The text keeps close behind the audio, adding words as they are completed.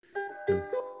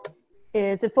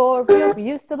Is it for real? We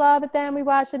used to love it, then we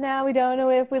watch it, now we don't know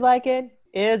if we like it.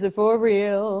 Is it for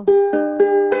real?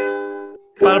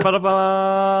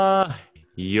 Ba-da-ba-da-ba.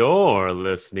 You're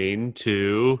listening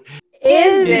to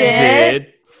Is it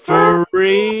it for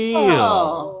real?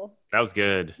 Oh, That was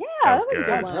good. Yeah, that that was was a good.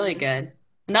 good that's one. really good.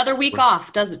 Another week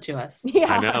off does it to us. Yeah,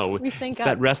 I know. we sync It's up.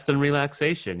 that rest and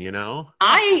relaxation, you know?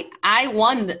 I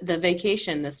won the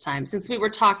vacation this time since we were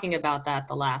talking about that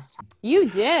the last time. You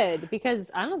did,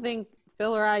 because I don't think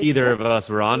Phil or I Either took of us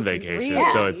were on vacations, vacation,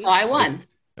 really. so Yeah, it's so I won.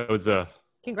 it was a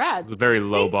Congrats. very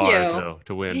low Thank bar you.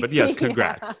 to win. But yes, Yeah.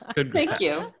 congrats. Congrats. Thank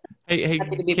you. Hey,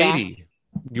 Happy to be Katie,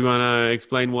 you want to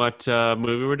explain what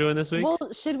movie we're doing this week?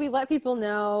 Well, should we let people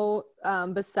know,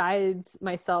 besides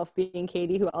myself being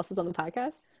Katie, who else is on the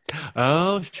podcast?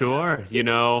 Oh, sure. You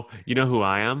know who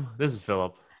I am. This is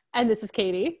Philip. And this is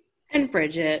Katie. And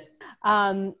Bridget.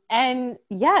 And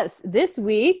yes, this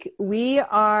week we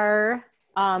are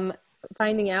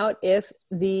finding out if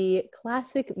the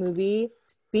classic movie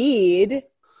Speed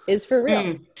is for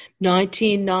real.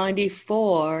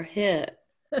 1994 hit.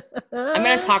 I'm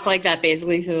going to talk like that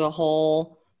basically through the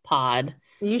whole pod.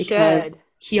 You because should.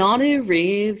 Keanu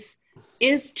Reeves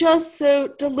is just so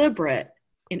deliberate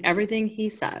in everything he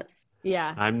says.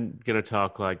 Yeah. I'm gonna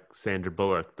talk like Sandra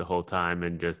Bullock the whole time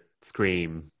and just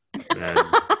scream. And,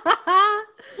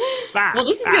 Well,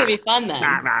 this is going to be fun then.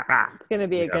 It's going to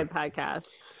be a Yeah. good podcast.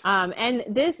 And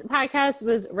this podcast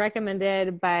was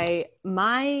recommended by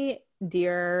my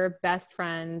dear best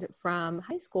friend from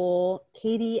high school,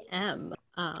 Katie M.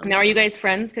 Now, are you guys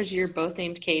friends because you're both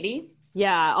named Katie?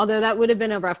 Yeah, although that would have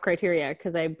been a rough criteria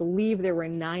because I believe there were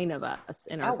 9 of us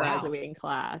in our Oh, wow. graduating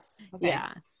class. Okay.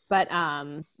 Yeah. But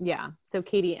yeah, so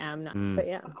Katie M. But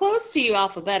yeah. Close to you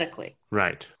alphabetically.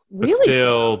 right. But Really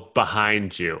still close.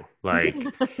 behind you. Like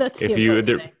That's the if you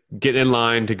important thing. get in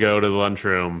line to go to the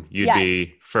lunchroom, you'd Yes.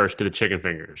 be first to the chicken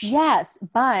fingers. Yes,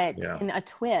 but Yeah. in a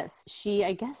twist,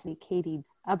 I guess Katie,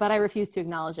 but I refuse to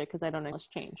acknowledge it because I don't know what's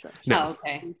changed. So No. Oh,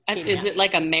 okay. It's And Katie is M. it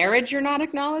like a marriage you're not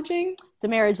acknowledging? It's a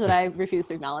marriage that I refuse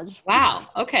to acknowledge. Wow.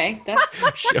 Okay. That's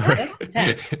Sure.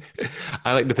 intense.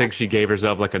 I like to think she gave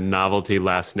herself like a novelty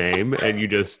last name, and you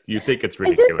think it's I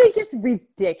just ridiculous. think it's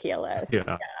ridiculous.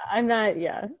 Yeah. I'm not.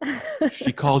 Yeah.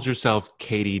 She calls herself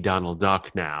Katie Donald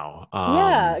Duck now.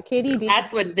 Yeah, Katie D.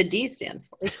 That's what the D stands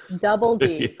for. It's double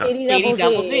D. Yeah. Katie Katie double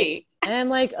double D. D. And I'm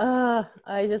like, I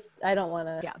don't want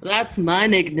to. Yeah. That's my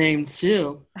nickname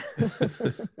too.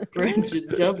 Bridget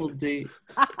Double D.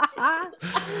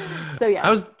 So yeah, I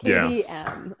was- yeah. Katie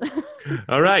M.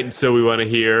 All right, so we want to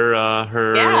hear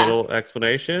her Yeah. little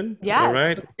explanation. Yes. All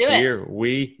right, Let's do it. here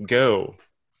we go.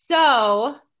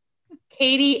 So,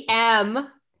 Katie M.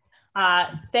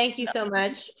 Thank you so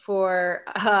much for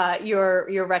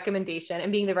your recommendation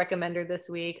and being the recommender this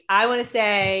week. I want to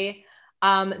say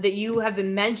that you have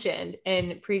been mentioned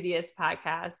in previous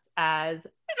podcasts as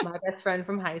my best friend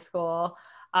from high school,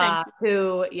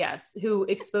 who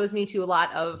exposed me to a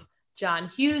lot of John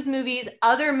Hughes movies,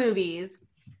 other movies.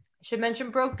 I should mention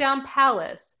Broke Down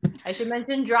Palace. I should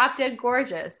mention Drop Dead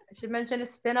Gorgeous. I should mention a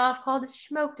spinoff called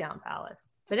Smoke Down Palace.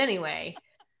 But anyway,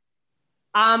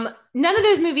 none of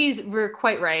those movies were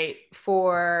quite right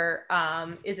for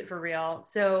Is It For Real?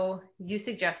 So you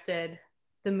suggested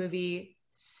the movie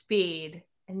Speed,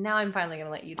 and now I'm finally going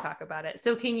to let you talk about it.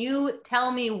 So can you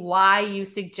tell me why you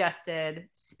suggested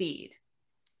Speed?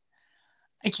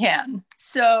 I can.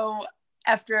 So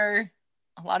after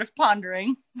a lot of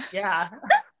pondering, Yeah.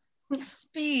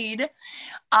 Speed,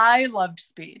 I loved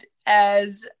Speed.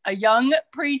 As a young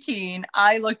preteen,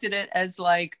 I looked at it as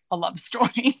like a love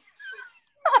story.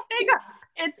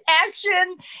 It's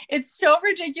action. It's so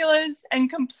ridiculous and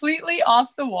completely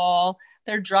off the wall.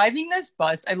 They're driving this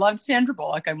bus. I loved Sandra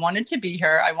Bullock. I wanted to be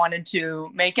her. I wanted to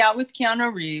make out with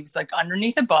Keanu Reeves, like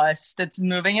underneath a bus that's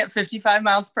moving at 55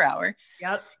 miles per hour.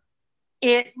 Yep.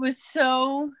 It was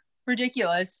so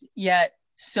ridiculous, yet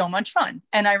so much fun.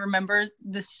 And I remember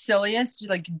the silliest,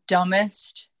 like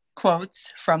dumbest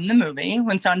quotes from the movie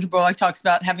when Sandra Bullock talks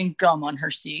about having gum on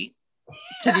her seat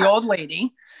to the old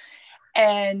lady.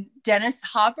 And Dennis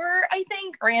Hopper, I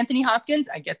think, or Anthony Hopkins,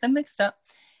 I get them mixed up.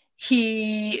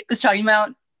 He was talking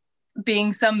about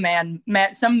being some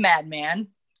madman,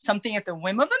 something at the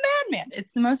whim of a madman.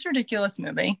 It's the most ridiculous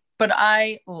movie, but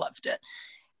I loved it.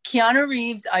 Keanu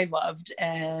Reeves, I loved,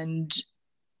 and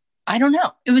I don't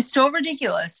know. It was so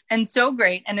ridiculous and so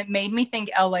great, and it made me think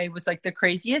LA was like the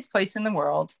craziest place in the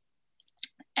world.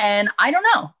 And I don't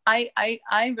know.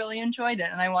 I really enjoyed it,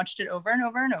 and I watched it over and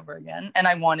over and over again, and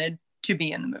I wanted to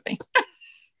be in the movie.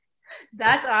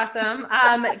 That's awesome.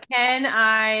 Can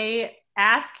I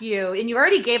ask you, and you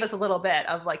already gave us a little bit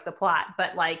of like the plot,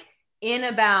 but like in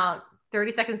about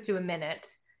 30 seconds to a minute.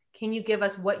 Can you give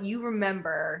us what you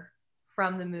remember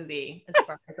from the movie as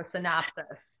far as a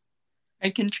synopsis? I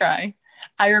can try.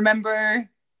 I remember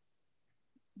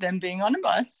them being on a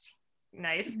bus.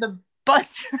 Nice. The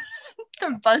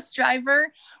bus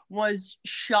driver was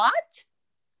shot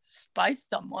by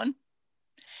someone.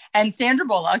 And Sandra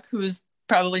Bullock, who's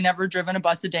probably never driven a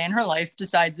bus a day in her life,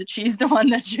 decides that she's the one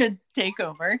that should take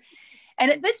over. And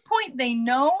at this point, they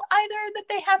know either that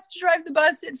they have to drive the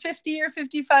bus at 50 or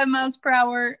 55 miles per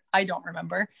hour. I don't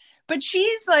remember. But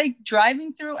she's like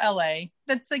driving through LA.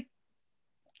 That's like,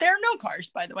 there are no cars,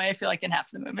 by the way, I feel like in half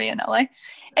the movie in LA.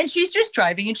 And she's just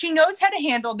driving and she knows how to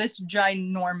handle this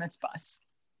ginormous bus.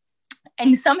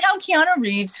 And somehow Keanu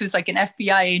Reeves, who's like an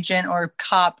FBI agent or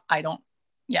cop,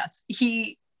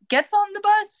 he gets on the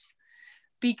bus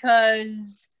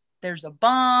because there's a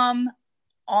bomb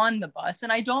on the bus.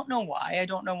 And I don't know why. I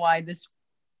don't know why this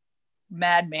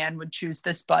madman would choose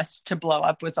this bus to blow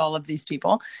up with all of these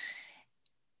people.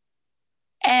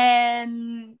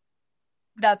 And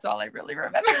that's all I really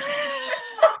remember.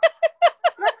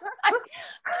 I'm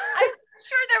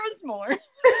sure there was more.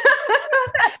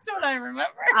 That's what I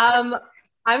remember. I'm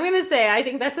going to say, I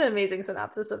think that's an amazing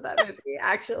synopsis of that movie,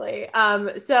 actually.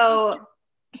 So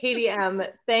Katie M.,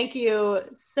 thank you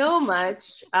so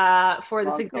much for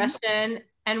the suggestion.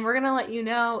 And we're going to let you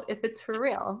know if it's for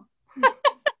real. I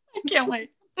can't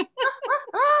wait. That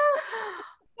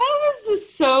was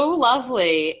just so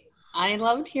lovely. I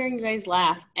loved hearing you guys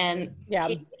laugh. And Yeah.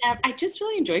 I just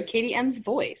really enjoyed Katie M's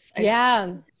voice.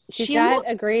 She's got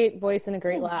a great voice and a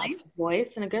great laugh. Nice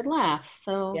voice and a good laugh.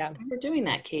 So Yeah. thanks for doing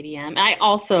that, Katie M. I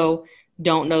also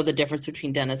don't know the difference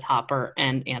between Dennis Hopper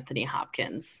and Anthony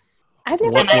Hopkins. I've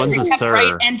never One's a sir.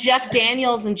 Right, and Jeff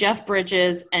Daniels and Jeff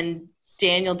Bridges and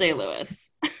Daniel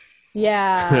Day-Lewis.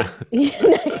 Yeah.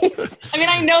 Nice. I mean,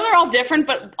 I know they're all different,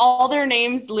 but all their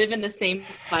names live in the same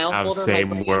file Have folder. in my same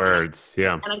brain. words.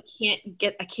 Yeah. And I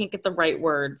can't get the right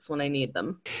words when I need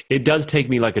them. It does take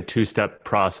me like a 2-step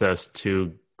process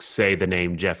to say the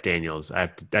name Jeff Daniels. I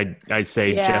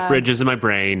say Yeah. Jeff Bridges in my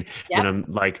brain, Yep. and I'm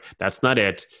like, that's not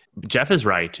it. Jeff is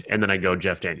right, and then I go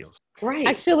Jeff Daniels. Right.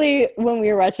 Actually, when we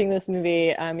were watching this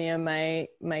movie, me and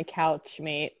my couch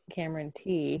mate, Cameron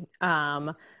T,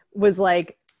 was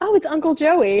like, oh, it's Uncle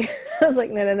Joey. I was like,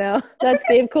 no, that's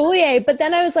Dave Coulier. But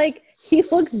then I was like, he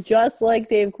looks just like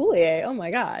Dave Coulier. Oh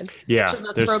my God. Yeah, Which is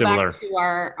a they're throwback similar. to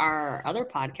our other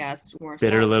podcast. More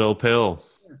Bitter so. little pill.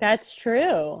 That's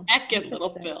true. Heckin' little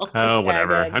Interesting. Bill. Oh, That's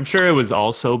whatever. jagged. I'm sure it was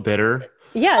also bitter.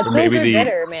 Yeah, Or those maybe are the-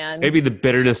 bitter, man. Maybe the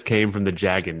bitterness came from the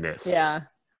jaggedness. Yeah.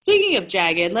 Speaking of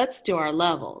jagged, let's do our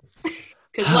levels.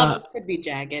 Because levels could be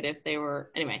jagged if they were.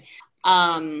 Anyway,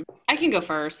 I can go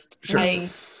first. Sure.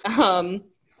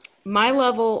 My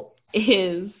level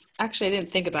is actually, I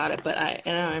didn't think about it, but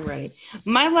I'm ready.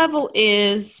 My level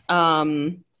is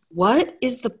what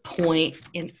is the point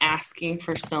in asking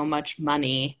for so much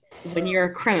money when you're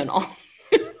a criminal?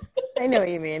 I know what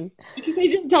you mean. Because I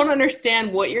just don't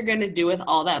understand what you're going to do with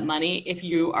all that money if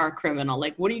you are a criminal.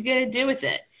 Like, what are you going to do with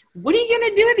it? What are you going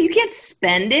to do with it? You can't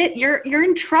spend it. You're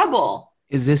in trouble.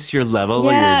 Is this your level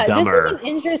Yeah, or you're dumber? this is an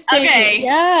interesting. Okay.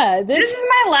 Yeah, This is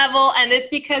my level, and it's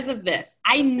because of this.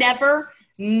 I never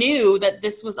knew that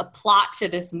this was a plot to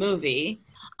this movie.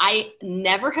 I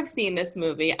never have seen this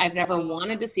movie. I've never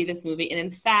wanted to see this movie. And in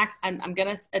fact, I'm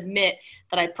going to admit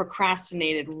that I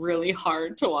procrastinated really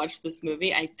hard to watch this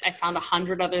movie. I found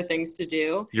 100 other things to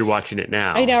do. You're watching it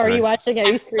now. I know. Are right? you watching it? Are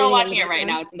I'm you still screaming in watching the it right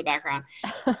now. background?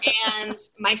 It's in the background. And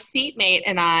my seatmate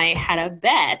and I had a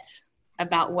bet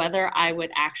about whether I would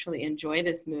actually enjoy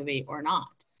this movie or not.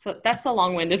 So that's a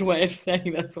long-winded way of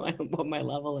saying that's what my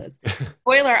level is.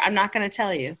 Spoiler, I'm not going to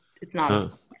tell you. It's not. Huh,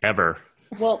 ever.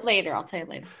 Well, later. I'll tell you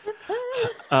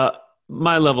later.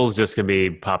 My level's just gonna be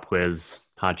pop quiz,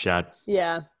 hot shot.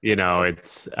 Yeah. You know,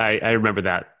 it's I remember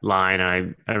that line.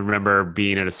 I remember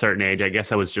being at a certain age. I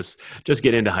guess I was just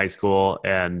getting into high school,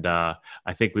 and I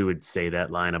think we would say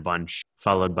that line a bunch,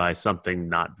 followed by something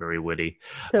not very witty.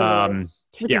 Totally.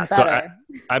 Which Yeah, is so better.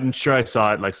 I'm sure I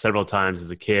saw it like several times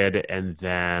as a kid, and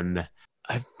then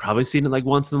I've probably seen it like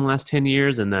once in the last 10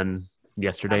 years, and then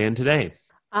yesterday and today.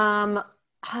 I'm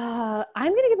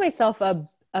gonna give myself a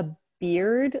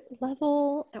beard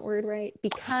level at word right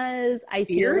because I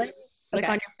feel Beard? like Like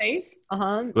Okay. on your face?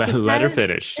 Let her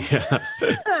finish. Yeah.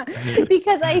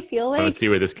 because I feel Let's like see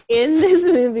where this goes. in this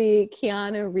movie,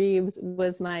 Keanu Reeves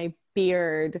was my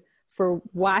beard for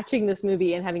watching this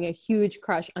movie and having a huge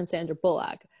crush on Sandra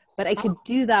Bullock. But I could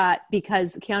do that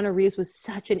because Keanu Reeves was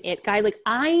such an it guy. Like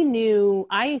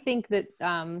I think that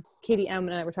Katie M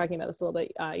and I were talking about this a little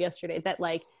bit yesterday, that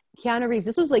like Keanu Reeves,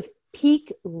 this was like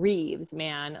peak Reeves,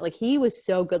 man. Like he was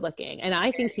so good looking, and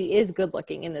I think he is good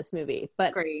looking in this movie.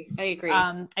 But I agree.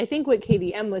 I think what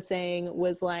KDM was saying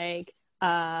was like,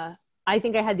 I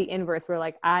think I had the inverse where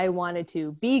like I wanted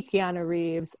to be Keanu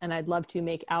Reeves and I'd love to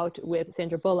make out with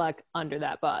Sandra Bullock under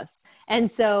that bus. And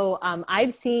so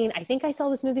I think I saw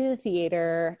this movie in the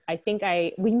theater.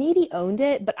 We maybe owned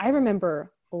it, but I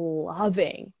remember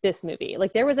loving this movie.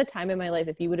 Like there was a time in my life,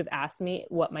 if you would have asked me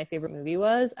what my favorite movie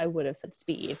was, I would have said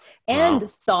Speed and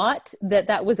thought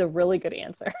that was a really good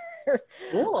answer.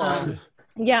 Cool.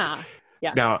 Yeah.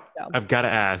 Now, So. I've got to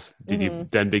ask, did you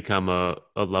then become a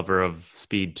lover of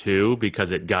Speed 2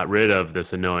 because it got rid of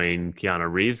this annoying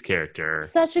Keanu Reeves character?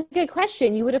 Such a good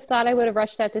question. You would have thought I would have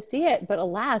rushed out to see it, but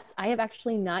alas, I have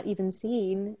actually not even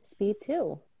seen Speed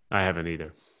 2. I haven't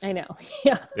either. I know.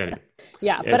 Yeah. Anyway,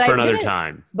 Yeah. but for another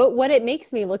time. But what it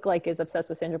makes me look like is obsessed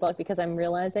with Sandra Bullock because I'm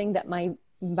realizing that my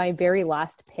very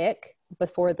last pick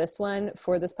before this one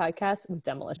for this podcast was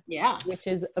Demolition. Yeah. Which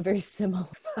is a very similar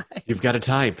vibe. You've got a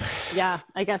type. Yeah,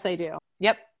 I guess I do.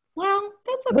 Yep. Well,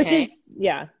 that's okay. Which is,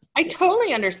 yeah. I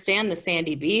totally understand the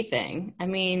Sandy B thing. I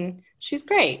mean, she's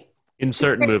great. In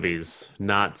certain movies,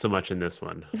 not so much in this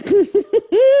one.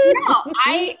 No,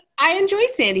 I enjoy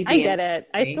Sandy B. I get it.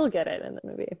 I still get it in the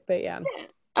movie, but yeah.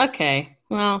 Okay.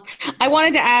 Well, I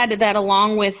wanted to add that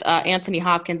along with Anthony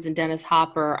Hopkins and Dennis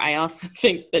Hopper, I also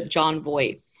think that John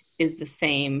Voight is the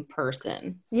same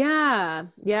person. Yeah.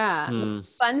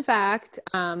 Fun fact,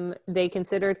 they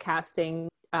considered casting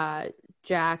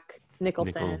Jack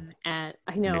Nicholson and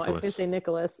I know I was going to say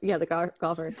Nicholas. Yeah, the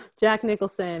golfer. Jack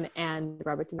Nicholson and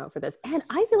Robert De Niro for this. And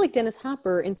I feel like Dennis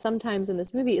Hopper sometimes in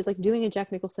this movie is like doing a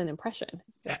Jack Nicholson impression.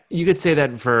 So. You could say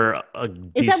that for a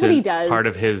decent part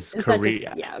of his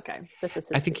career. Yeah, okay. That's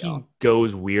just I think he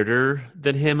goes weirder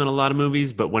than him in a lot of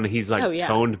movies, but when he's like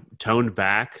toned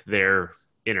back, they're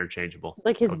interchangeable.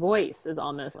 Like his voice is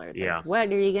almost like, what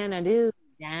are you gonna do,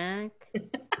 Jack?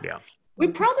 Yeah. We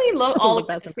probably all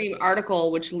looked at the same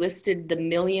article, which listed the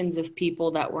millions of people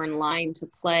that were in line to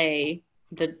play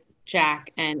the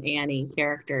Jack and Annie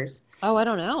characters. Oh, I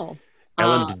don't know.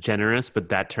 Ellen DeGeneres, but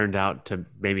that turned out to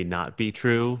maybe not be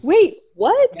true. Wait,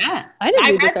 what? Yeah, I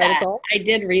didn't read this article. I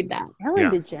did read that.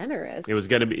 Ellen DeGeneres.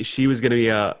 She was gonna be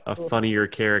a funnier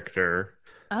character.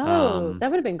 Oh, that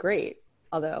would have been great.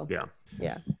 Although,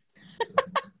 yeah.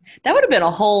 That would have been a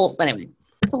whole. But anyway,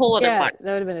 it's a whole other. Yeah, that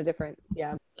would have been a different.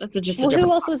 Yeah. That's just.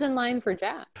 Who else was in line for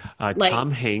Jack?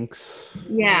 Tom Hanks.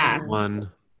 Yeah. One.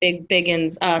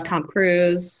 Biggins. Tom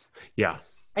Cruise. Yeah.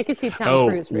 I could see Tom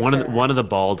Cruise. For one of the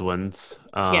bald ones.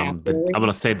 I'm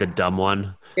gonna say the dumb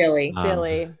one. Billy.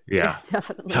 Yeah,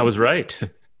 definitely. I was right.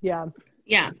 Yeah.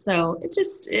 Yeah. So it's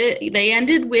just they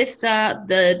ended with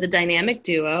the dynamic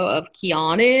duo of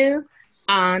Keanu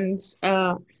and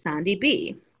Sandy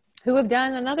B, who have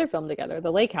done another film together,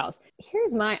 The Lake House.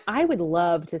 I would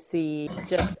love to see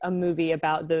just a movie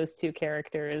about those two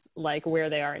characters, like where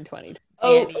they are in 2020.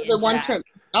 Oh, the ones from,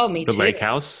 me too. The Lake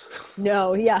House?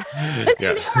 No, yeah.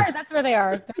 Yeah. That's where they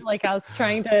are. They're in Lake House,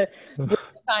 trying to bridge the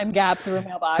time gap through a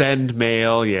mailbox. Send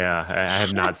mail, yeah. I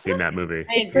have not seen that movie.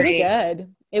 It's pretty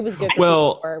good. It was good.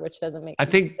 Which doesn't make. I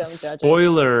think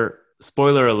spoiler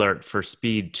alert for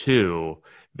Speed 2.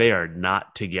 They are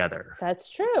not together. That's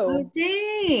true. Oh,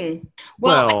 dang.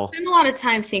 Well, I spent a lot of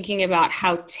time thinking about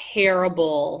how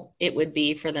terrible it would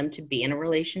be for them to be in a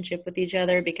relationship with each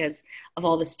other because of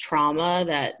all this trauma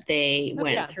that they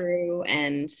went through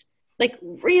and like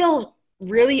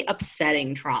really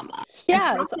upsetting trauma.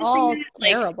 Yeah, it's all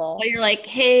terrible. You're like,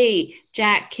 hey,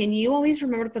 Jack, can you always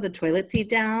remember to put the toilet seat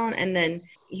down? And then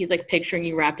he's like picturing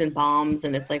you wrapped in bombs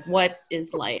and it's like, what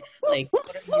is life? Like,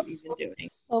 what are you even doing?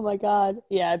 Oh my God.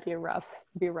 Yeah, it'd be a rough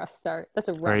start. That's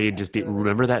a rough Or you'd just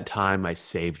remember that time I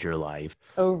saved your life.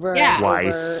 Over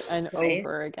and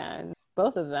over again.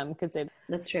 Both of them could say that.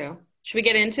 That's true. Should we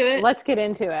get into it? Let's get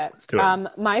into it. Let's do it.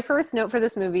 My first note for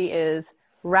this movie is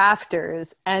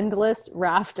rafters, endless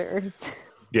rafters.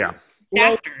 Yeah.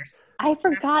 Rafters. I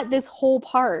forgot this whole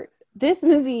part. This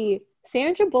movie,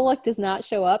 Sandra Bullock does not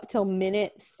show up till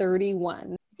minute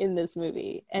 31 in this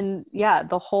movie. And They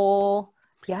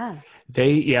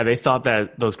thought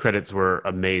that those credits were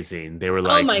amazing. They were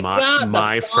like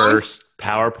my first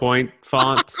PowerPoint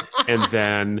font. And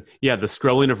then, the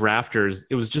scrolling of rafters,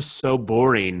 it was just so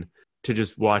boring to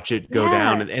just watch it go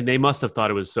down. And they must have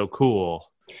thought it was so cool.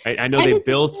 I know they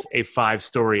built a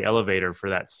 5-story elevator for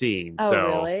that scene. Oh,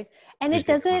 really? And it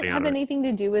doesn't have it. anything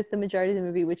to do with the majority of the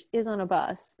movie, which is on a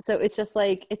bus. So it's just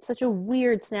like, it's such a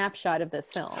weird snapshot of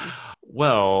this film.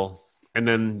 Well, And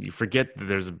then you forget that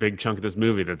there's a big chunk of this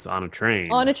movie that's on a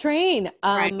train. On a train.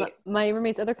 Right. My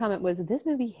roommate's other comment was, this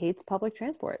movie hates public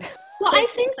transport. Well, I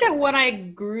think that what I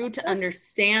grew to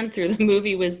understand through the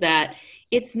movie was that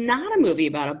it's not a movie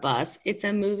about a bus. It's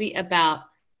a movie about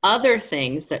other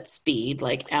things that speed,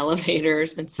 like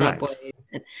elevators and subways.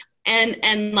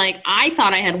 And like, I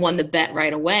thought I had won the bet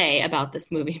right away about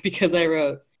this movie because I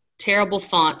wrote terrible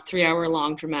font, 3-hour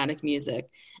long dramatic music.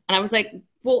 And I was like,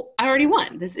 well, I already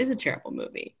won. This is a terrible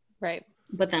movie. Right.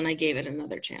 But then I gave it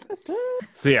another chance.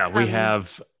 So yeah, we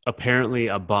have apparently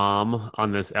a bomb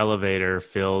on this elevator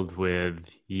filled with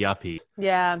yuppies.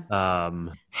 Yeah.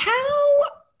 How,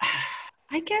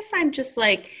 I guess I'm just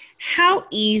like, how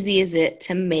easy is it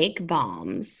to make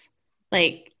bombs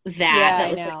like that,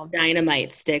 I that know. like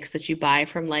dynamite sticks that you buy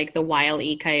from like the Wile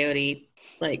E. Coyote,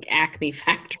 like Acme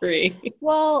factory?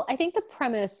 Well, I think the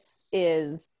premise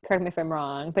is, correct me if I'm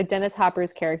wrong, but Dennis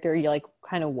Hopper's character, you like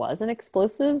kind of was an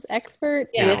explosives expert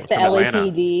Yeah. with the From Atlanta.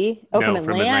 LAPD. Oh, No, from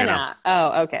from Atlanta. Atlanta.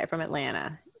 Oh, okay, from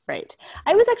Atlanta. Right.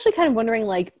 I was actually kind of wondering,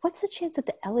 like, what's the chance that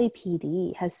the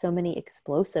LAPD has so many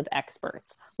explosive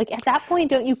experts? Like, at that point,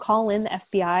 don't you call in the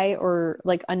FBI or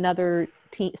like another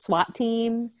SWAT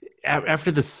team?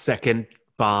 After the second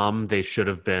bomb, they should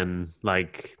have been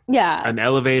like Yeah. an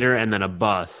elevator and then a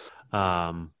bus.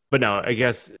 But no, I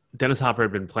guess Dennis Hopper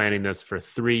had been planning this for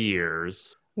 3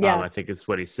 years. Yeah. I think is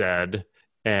what he said.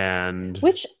 And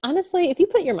Which, honestly, if you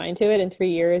put your mind to it, in 3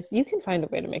 years, you can find a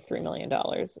way to make $3 million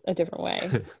a different way.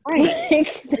 Like,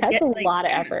 that's Get, a like, lot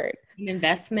of effort. An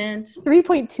investment.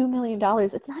 $3.2 million.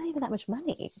 It's not even that much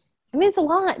money. I mean, it's a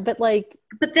lot, but like,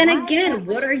 But then Why again, not?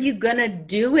 what are you going to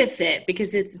do with it?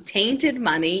 Because it's tainted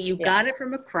money. You Yeah. got it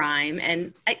from a crime.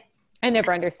 And I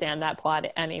never understand that plot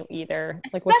either.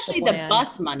 Like, what's especially the plan?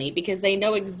 bus money, because they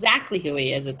know exactly who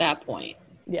he is at that point.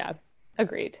 Yeah,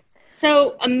 agreed.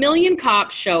 So 1 million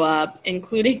cops show up,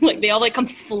 including like they all like come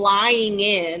flying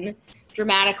in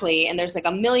dramatically, and there's like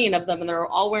 1 million of them, and they're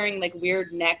all wearing like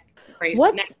weird neck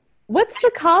bracelets. What's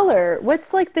the collar?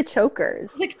 What's like the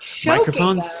chokers? It's like choking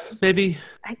microphones, them. maybe.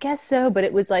 I guess so, but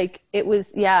it was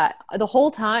the whole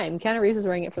time. Keanu Reeves is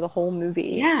wearing it for the whole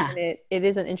movie. Yeah. And it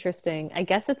isn't interesting. I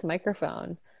guess it's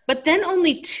microphone. But then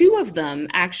only 2 of them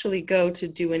actually go to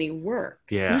do any work.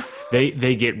 Yeah, they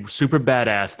get super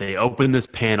badass. They open this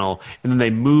panel and then they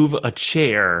move a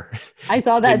chair I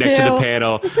saw that next too. to the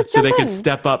panel Just so they jump can in.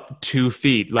 step up 2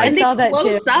 feet. Like, And they saw that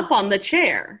close too. up on the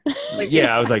chair.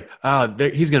 yeah, I was like,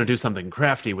 he's gonna do something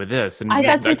crafty with this. And I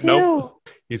thought so like, too. nope,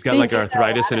 he's got They like get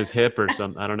arthritis in his hip or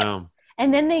something. I don't know.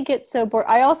 And then they get so bored.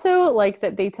 I also like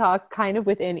that they talk kind of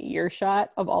within earshot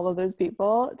of all of those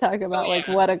people, talk about like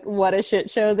what a shit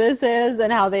show this is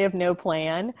and how they have no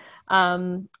plan.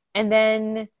 And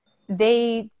then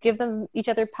they give them each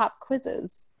other pop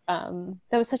quizzes. That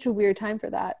was such a weird time for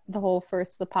that.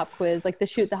 The pop quiz, like the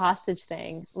shoot the hostage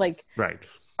thing. Like, Right.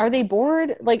 are they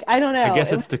bored? Like, I don't know. I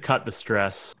guess It it's to cut the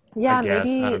stress. Yeah, I guess.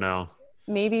 maybe. I don't know.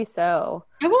 Maybe so.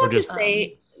 I will Or have to just-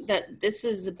 say that this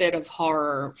is a bit of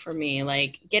horror for me.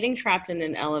 Like getting trapped in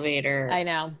an elevator. I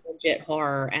know. Legit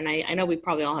horror. And I know we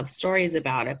probably all have stories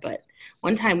about it, but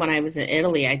one time when I was in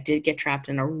Italy, I did get trapped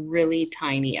in a really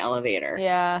tiny elevator.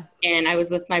 Yeah. And I was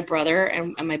with my brother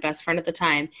and my best friend at the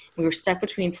time. We were stuck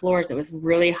between floors. It was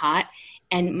really hot.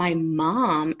 And my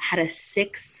mom had a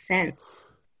sixth sense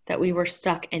that we were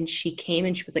stuck. And she came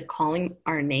and she was like calling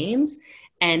our names.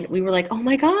 And we were like, oh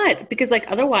my God. Because like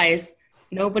otherwise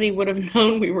nobody would have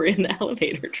known we were in the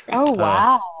elevator trapped. Oh,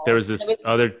 wow. There was this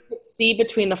other. You could see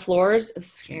between the floors. It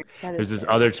was scary. That is There's this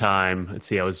scary. other time. Let's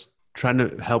see. I was trying to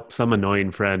help some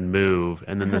annoying friend move,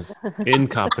 and then this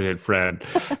incompetent friend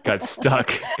got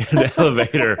stuck in an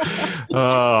elevator.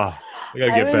 Oh, I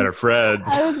gotta get better friends.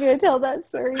 I was going to tell that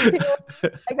story too.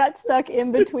 I got stuck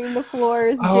in between the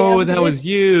floors. Oh, jammed that with was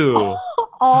you.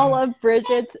 all of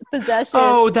Bridget's possessions.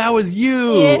 Oh, that was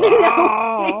you. In an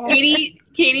Oh.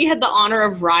 Katie had the honor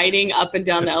of riding up and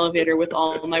down the elevator with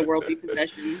all my worldly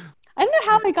possessions. I don't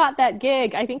know how I got that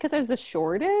gig. I think because I was the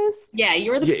shortest. Yeah,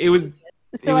 you were the Yeah, it was.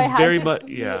 So was I had very to much-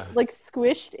 be, yeah. like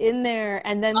squished in there.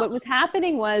 And then what was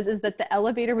happening is that the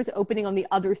elevator was opening on the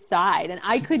other side and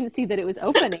I couldn't see that it was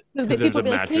opening. So the 'Cause there's people a would be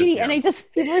like, mattress, Katie, yeah. and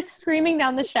people were screaming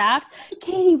down the shaft,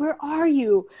 Katie, where are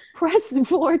you? Press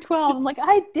floor 12. I'm like,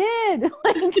 I did.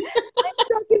 Like, I'm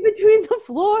stuck in between the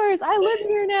floors. I live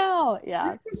here now. Yeah.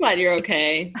 I'm so glad you're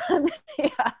okay.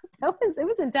 Yeah. It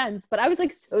was intense, but I was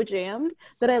like so jammed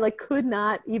that I like could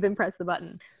not even press the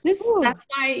button. That's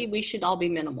why we should all be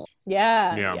minimal.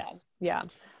 Yeah.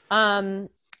 And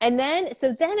then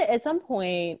at some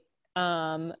point,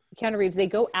 Keanu Reeves, they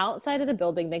go outside of the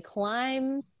building, they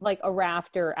climb like a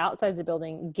rafter outside the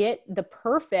building, get the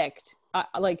perfect,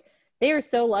 like They are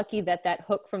so lucky that that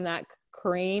hook from that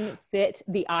crane fit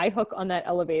the eye hook on that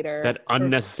elevator. That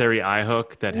unnecessary eye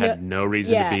hook that had no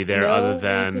reason to be there no other need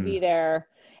than to be there.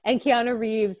 And Keanu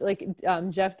Reeves, like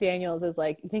Jeff Daniels is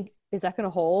like, you think, is that going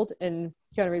to hold? And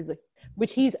Keanu Reeves is like,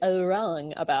 which he's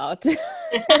wrong about.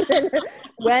 And then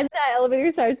when that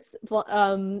elevator starts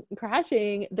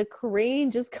crashing, the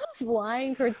crane just goes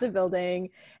flying towards the building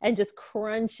and just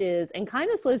crunches and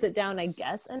kind of slows it down, I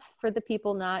guess, and for the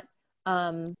people not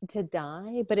to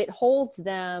die, but it holds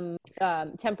them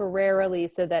temporarily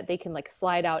so that they can like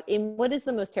slide out in what is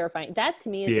the most terrifying. That to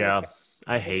me is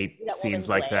I hate scenes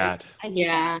like that.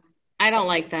 Yeah. I don't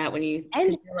like that when you're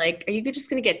like, are you just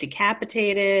going to get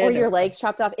decapitated? Or your legs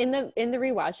chopped off? In the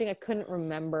rewatching, I couldn't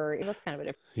remember. That's kind of a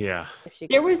different. Yeah.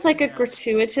 There was like a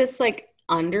gratuitous like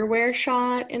underwear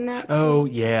shot in that scene. Oh,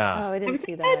 yeah. Oh, I didn't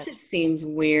see that. That just seems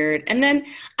weird. And then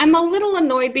I'm a little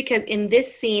annoyed because in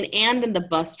this scene and in the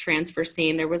bus transfer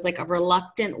scene, there was like a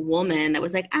reluctant woman that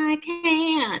was like, I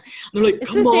can't. They're like, it's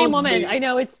come the same on, woman. babe. I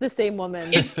know it's the same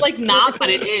woman. It's like not, but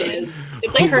it is.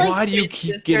 It's like her Why do you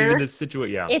keep sister. getting into this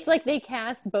situation? Yeah. It's like they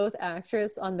cast both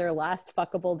actors on their last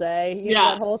fuckable day. You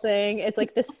know that whole thing. It's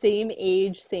like the same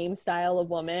age, same style of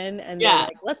woman, and they're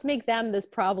like, let's make them this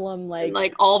problem.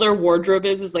 Like all their wardrobe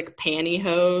is like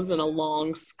pantyhose and a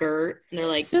long skirt, and they're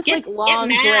like, just like long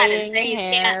graying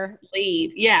hair.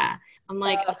 Leave. Yeah, I'm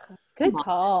like, good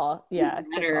call. Yeah,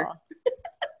 good call.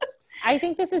 I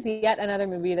think this is yet another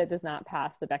movie that does not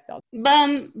pass the Bechdel.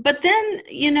 But then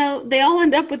they all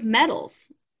end up with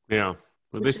medals. Yeah.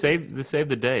 Well, they saved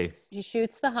the day. She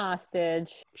shoots the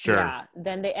hostage. Sure. Yeah.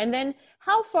 Then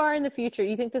how far in the future?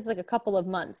 You think this is like a couple of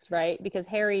months, right? Because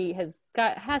Harry has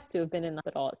to have been in the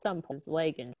hospital at some point, his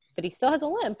leg, but he still has a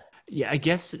limp. Yeah, I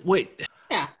guess. Wait.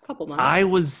 Yeah, a couple months.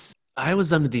 I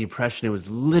was under the impression it was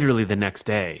literally the next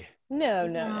day.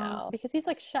 No. Because he's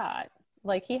like shot.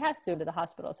 Like he has to go to the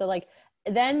hospital. So like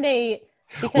then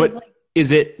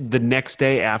is it the next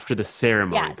day after the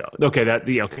ceremony? Yes. Though?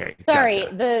 Okay, okay. Sorry,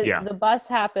 gotcha. The bus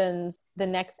happens the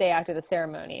next day after the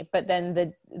ceremony, but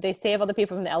then they save all the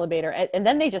people from the elevator, and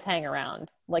then they just hang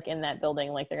around like in that building,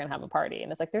 like they're gonna have a party,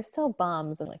 and it's like there's still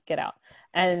bombs and like get out,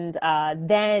 and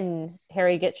then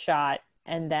Harry gets shot,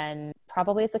 and then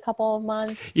probably it's a couple of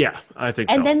months. Yeah, I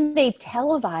think. And then they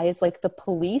televise like the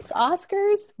police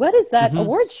Oscars. What is that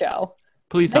award show?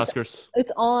 Police Oscars.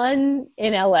 It's on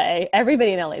in LA.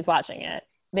 Everybody in LA is watching it.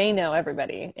 They know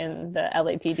everybody in the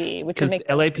LAPD, which because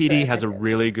LAPD has a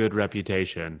really good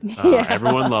reputation.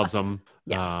 Everyone loves them.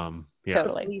 Yeah.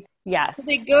 Totally. Yes. So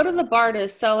they go to the bar to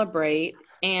celebrate,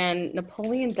 and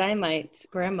Napoleon Dynamite's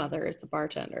grandmother is the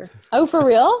bartender. Oh, for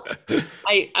real?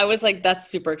 I was like, that's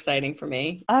super exciting for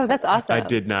me. Oh, that's awesome. I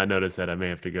did not notice that. I may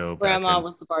have to go. Grandma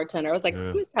was the bartender. I was like,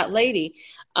 who's that lady?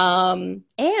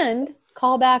 And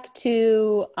call back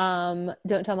to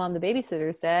Don't Tell Mom the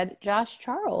Babysitter's Dead. Josh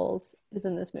Charles is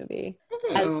in this movie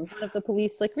as one of the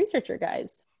police like researcher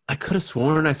guys. I could have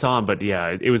sworn I saw him, but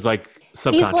yeah, it was like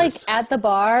subconscious. He's like at the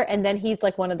bar, and then he's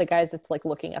like one of the guys that's like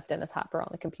looking up Dennis Hopper on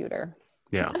the computer.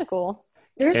 Yeah, kind of cool.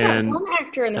 There's that one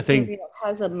actor in this movie that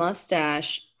has a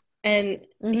mustache, and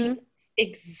he's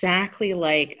exactly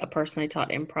like a person I taught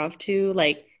improv to,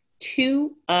 like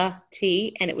to a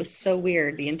T, and it was so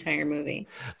weird the entire movie.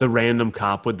 The random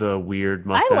cop with the weird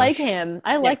mustache. I like him.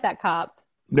 I like that cop.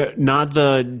 Not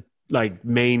the like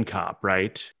main cop,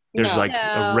 right? There's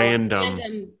a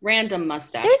random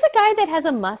mustache. There's a guy that has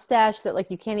a mustache that like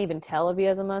you can't even tell if he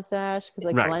has a mustache because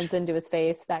like blends into his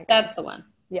face. That's the one.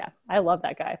 Yeah, I love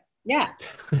that guy. Yeah.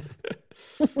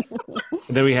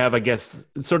 Then we have, I guess,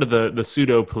 sort of the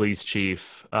pseudo police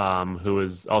chief, who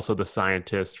is also the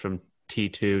scientist from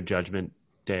T2 Judgment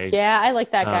Day. Yeah, I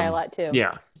like that guy a lot too.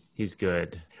 Yeah, he's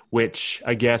good. Which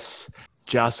I guess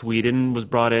Joss Whedon was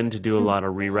brought in to do a lot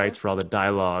of rewrites for all the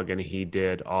dialogue, and he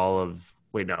did all of.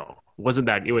 Wait, no, wasn't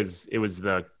that? It was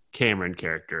the Cameron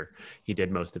character. He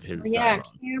did most of his dialogue.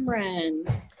 Cameron.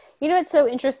 You know what's so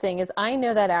interesting is I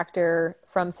know that actor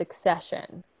from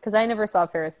Succession because I never saw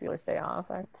Ferris Bueller's Day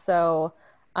Off. So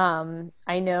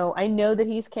I know that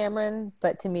he's Cameron,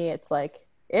 but to me it's like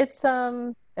it's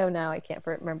oh now I can't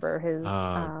remember his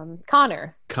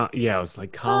Connor. Yeah, I was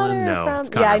like Colin. It's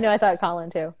Connor. Yeah, I know. I thought Colin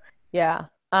too. Yeah.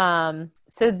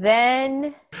 So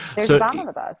then there's a bomb on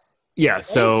the bus. Yeah,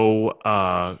 so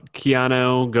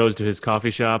Keanu goes to his coffee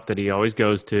shop that he always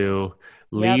goes to,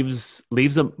 leaves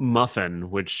a muffin,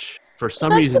 which for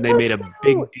some reason they made a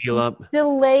big deal up.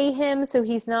 Delay him so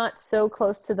he's not so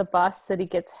close to the bus that he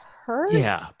gets hurt.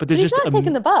 Yeah, but there's he's not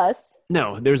taking the bus.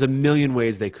 No, there's a million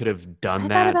ways they could have done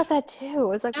that. I thought about that too. It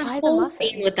was like that whole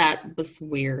scene with that was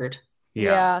weird.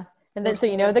 Yeah. And then, so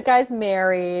you know, the guy's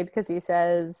married because he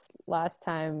says, last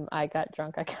time I got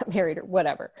drunk, I got married or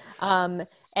whatever.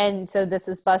 And so this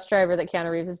is bus driver that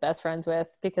Keanu Reeves is best friends with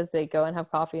because they go and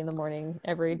have coffee in the morning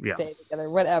every day together,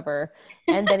 whatever.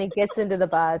 And then he gets into the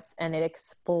bus and it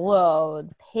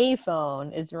explodes.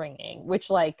 Payphone is ringing, which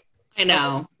like, I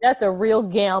know. That's a real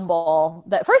gamble.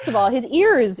 That first of all, his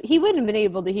ears, he wouldn't have been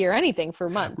able to hear anything for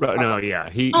months. Right, no, yeah.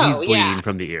 He's bleeding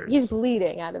from the ears. He's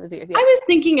bleeding out of his ears. Yeah. I was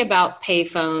thinking about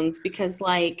payphones because,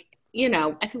 like, you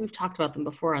know, I think we've talked about them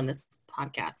before on this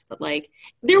podcast, but like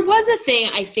there was a thing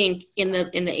I think in the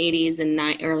 80s and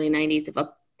early 90s, if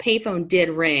a payphone did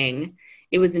ring,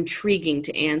 it was intriguing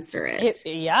to answer it.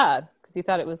 Yeah. You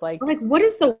thought it was like what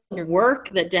is the work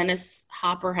that Dennis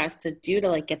Hopper has to do to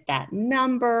like get that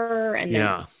number? And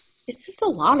then it's just a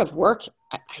lot of work,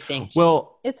 I think.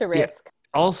 Well, it's a risk.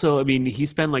 Yeah. Also, I mean, he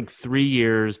spent like 3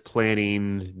 years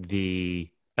planning the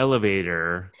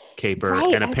elevator caper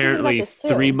and apparently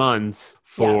 3 months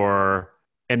for,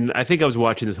 and I think I was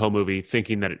watching this whole movie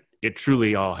thinking that it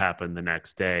truly all happened the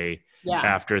next day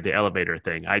after the elevator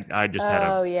thing. I just had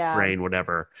a brain,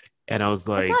 whatever. And I was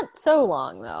like, it's not so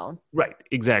long though. Right,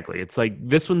 exactly. It's like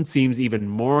this one seems even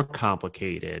more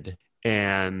complicated,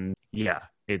 and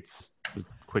it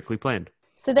was quickly planned.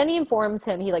 So then he informs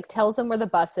him. He like tells him where the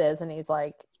bus is, and he's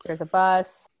like, "There's a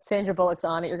bus. Sandra Bullock's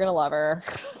on it. You're gonna love her.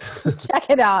 Check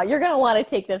it out. You're gonna want to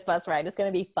take this bus ride. It's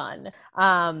gonna be fun.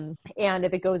 And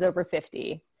if it goes over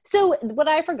 50." So what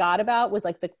I forgot about was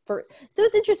like so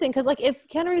it's interesting because like if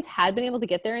Keanu Reeves had been able to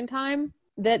get there in time,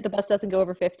 that the bus doesn't go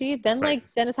over 50, then like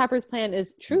Dennis Hopper's plan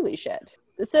is truly shit.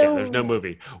 So there's no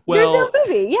movie. There's no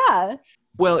movie. Yeah.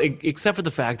 Well, except for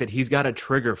the fact that he's got a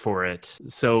trigger for it,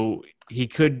 so he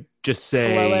could just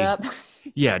say, blow it up.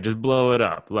 Yeah, just blow it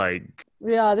up. Like,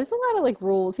 yeah, there's a lot of like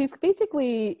rules. He's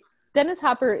basically Dennis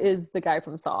Hopper is the guy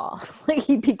from Saw. Like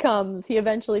he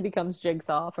eventually becomes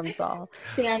Jigsaw from Saw.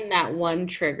 Stand that one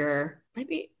trigger.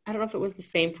 Maybe I don't know if it was the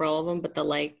same for all of them, but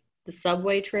the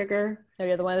subway trigger. Oh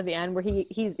yeah, the one at the end where he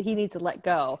needs to let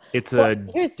go. It's a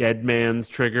dead man's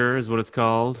trigger is what it's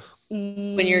called.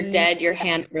 When you're dead, your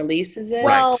hand releases it.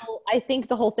 Well, I think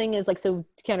the whole thing is like so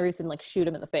Keanu Reeves can like shoot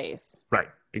him in the face. Right,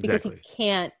 exactly. Because he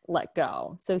can't let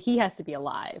go. So he has to be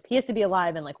alive. He has to be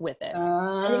alive and like with it.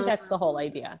 I think that's the whole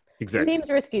idea. Exactly. It seems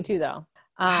risky too though.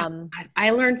 I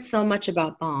learned so much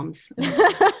about bombs.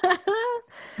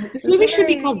 This movie should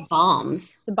be called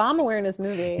Bombs. The bomb awareness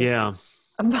movie. Yeah.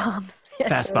 Bombs.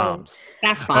 Fast bombs.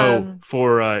 Fast bombs. Oh,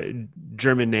 for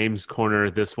German names corner,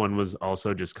 this one was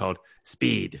also just called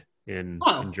Speed in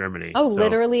Germany. Oh, so,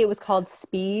 literally it was called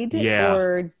Speed? Yeah.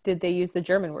 Or did they use the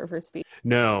German word for speed?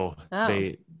 No,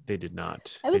 they did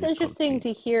not. It was interesting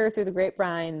to hear through the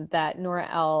grapevine that Nora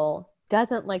L.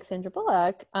 doesn't like Sandra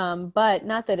Bullock, but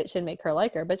not that it should make her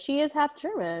like her, but she is half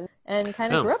German and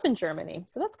kind of grew up in Germany.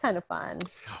 So that's kind of fun.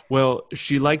 Well,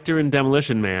 she liked her in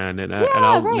Demolition Man, and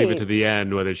I'll leave it to the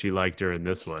end whether she liked her in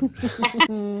this one.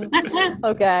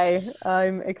 Okay,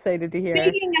 I'm excited to hear.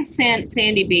 Speaking of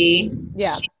Sandy B,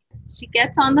 she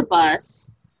gets on the bus.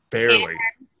 Barely.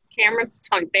 Cameron's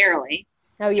talking barely.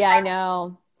 Oh, yeah, I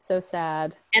know. So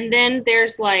sad. And then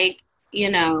there's like, you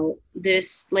know,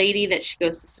 this lady that she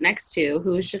goes to sit next to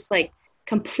who is just like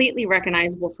completely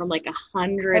recognizable from like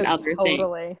 100 other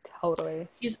things. Totally.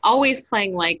 She's always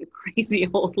playing like a crazy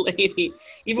old lady.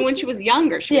 Even when she was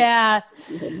younger, she was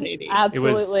an old lady.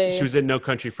 Absolutely. She was in No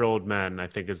Country for Old Men, I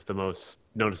think is the most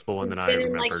noticeable one that I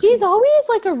remember. Like, she's always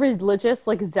like a religious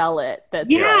like zealot that's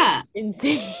like,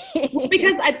 insane.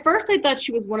 Because at first I thought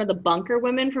she was one of the bunker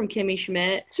women from Kimmy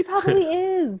Schmidt. She probably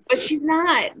is. But she's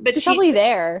not. But she's probably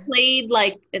there. Played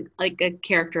like a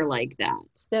character like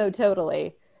that. No,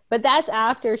 totally. But that's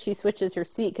after she switches her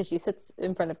seat because she sits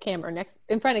in front of Cameron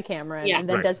and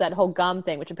then does that whole gum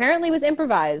thing, which apparently was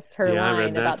improvised, her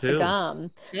line about the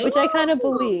gum, which I kind of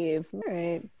believe. All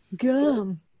right.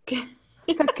 Gum.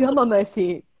 Got gum on my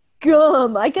seat.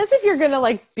 Gum. I guess if you're going to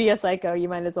like be a psycho, you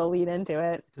might as well lean into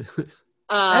it.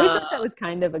 I always thought that was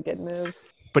kind of a good move.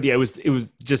 But yeah, it was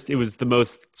the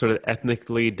most sort of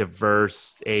ethnically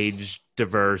diverse, age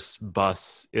diverse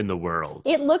bus in the world.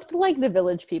 It looked like the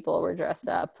Village People were dressed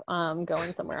up,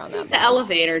 going somewhere on that bus. The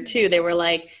elevator too. They were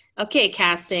like, okay,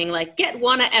 casting, like get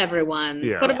one of everyone,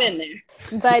 put them in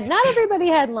there. But not everybody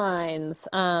had lines.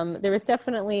 There was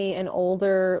definitely an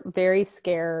older, very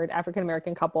scared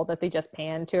African-American couple that they just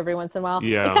panned to every once in a while.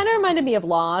 Yeah. It kind of reminded me of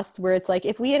Lost, where it's like,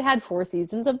 if we had 4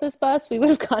 seasons of this bus, we would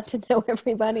have got to know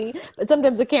everybody. But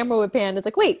sometimes the camera would pan. It's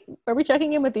like, wait, are we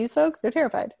checking in with these folks? They're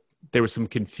terrified. there was some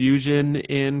confusion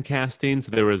in casting.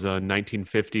 So there was a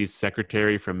 1950s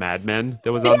secretary from Mad Men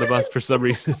that was on the bus for some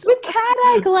reason. With cat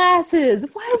eye glasses.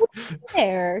 Why was he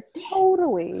there?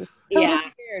 Totally Yeah.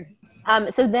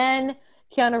 weird. So then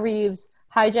Keanu Reeves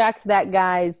hijacks that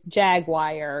guy's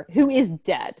Jaguar, who is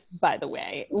dead, by the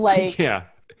way. Like, Yeah.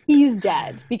 he's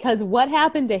dead because what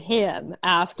happened to him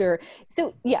after?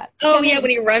 So yeah. Oh yeah, when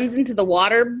he runs into the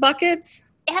water buckets.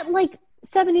 At like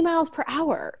 70 miles per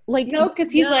hour. Like, No,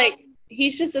 because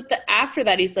he's just after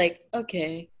that he's like,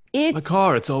 okay. My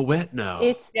car, it's all wet now.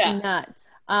 It's Yeah. nuts.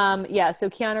 So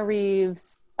Keanu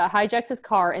Reeves hijacks his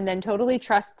car and then totally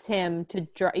trusts him to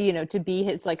to be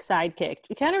his like sidekick.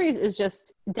 Keanu Reeves is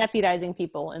just deputizing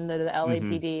people in the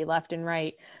LAPD left and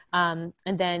right. And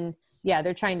then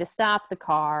they're trying to stop the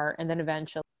car, and then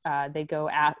eventually they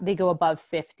go above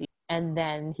 50, and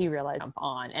then he realizes jump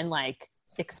on and like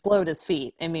explode his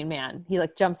feet. I mean, man, he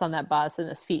like jumps on that bus and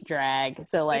his feet drag.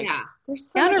 So like,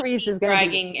 there's so Keanu much Reeves feet is gonna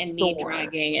dragging be and knee Thor.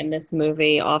 dragging in this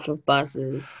movie off of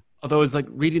buses. Although it's like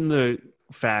reading the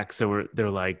facts, they're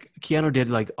like Keanu did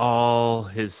like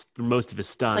most of his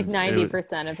stunts, like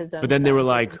 90% of his own. but then they were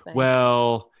stunts or like, something.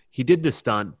 well, he did this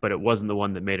stunt, but it wasn't the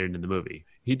one that made it into the movie.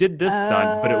 He did this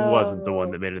stunt, but it wasn't the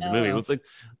one that made it in the movie. It was like,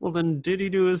 well, then did he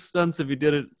do his stunts if he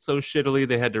did it so shittily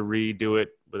they had to redo it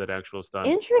with an actual stunt?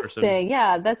 Interesting. person?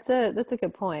 Yeah, that's a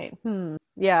good point.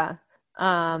 Yeah.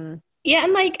 Yeah,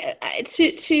 and like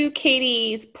to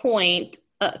Katie's point,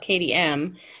 Katie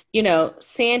M,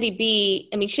 Sandy B,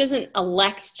 I mean, she doesn't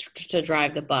elect to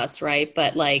drive the bus, right?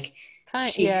 But like,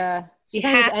 She kind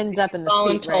of ends up in the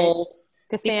seat, right?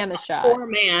 Because Sam is shot. Poor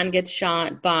man gets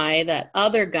shot by that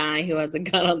other guy who has a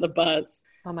gun on the bus.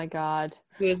 Oh my God.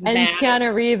 Who is And mad.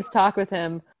 Keanu Reeves talk with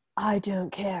him. I don't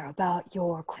care about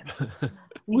your crime.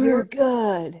 We're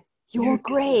good. You're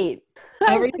great.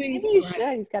 Everything's Maybe you great.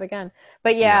 should. He's got a gun.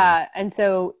 But and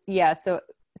so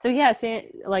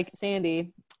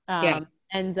Sandy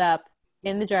ends up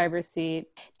in the driver's seat.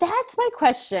 That's my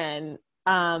question.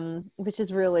 Which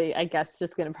is really, I guess,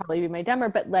 just going to probably be my dumber.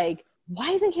 But like,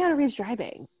 why isn't Keanu Reeves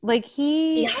driving? Like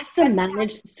he has to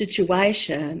manage the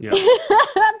situation. Yeah.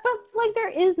 but like there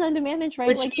is none to manage, right?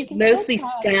 Which like means mostly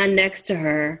stand next to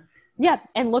her. Yeah,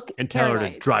 and look and tell her to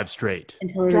paranoid. drive straight. And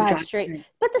tell her to drive straight.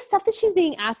 But the stuff that she's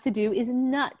being asked to do is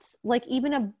nuts. Like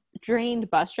even a trained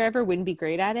bus driver wouldn't be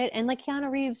great at it. And like Keanu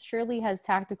Reeves surely has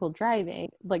tactical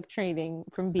driving, like training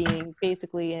from being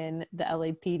basically in the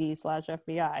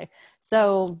LAPD/FBI.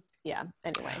 So yeah,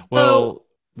 anyway. Well,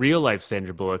 real life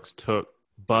Sandra Bullock took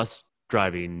bus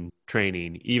driving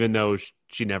training, even though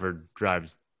she never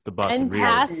drives the bus and in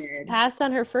real. passed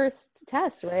on her first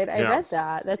test, right? I read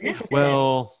that. That's interesting.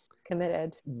 Well,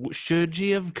 committed. Should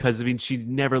she have? Because I mean, she's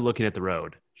never looking at the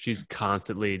road. She's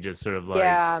constantly just sort of like.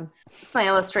 Yeah. It's my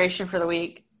illustration for the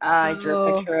week. I drew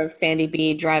a picture of Sandy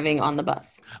B driving on the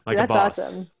bus. Like That's a boss.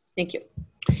 awesome. Thank you.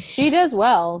 She does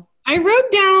well. I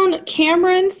wrote down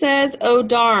Cameron says, "Oh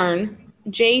darn."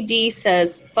 JD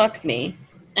says, "Fuck me,"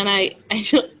 and I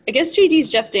guess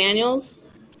JD's Jeff Daniels.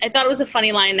 I thought it was a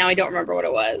funny line. Now I don't remember what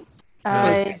it was.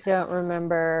 I don't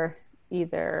remember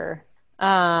either.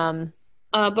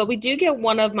 But we do get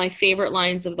one of my favorite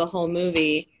lines of the whole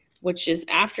movie, which is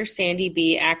after Sandy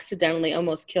B accidentally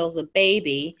almost kills a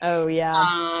baby. Oh,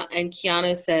 yeah. And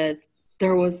Keanu says,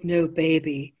 "There was no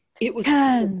baby. It was full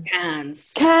of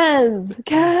cans. Cans.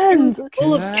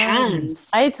 Full of cans."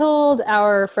 I told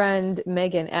our friend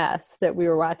Megan S. that we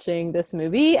were watching this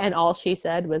movie, and all she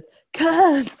said was,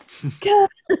 cans.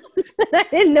 I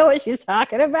didn't know what she's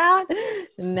talking about.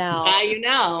 No. Now you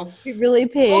know. He really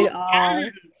paid off.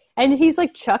 Cans. And he's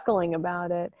like chuckling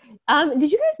about it.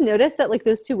 Did you guys notice that like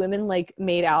those two women like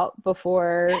made out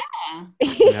before?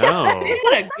 Yeah. No.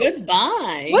 What a good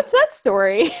buy. What's that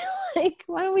story? Like,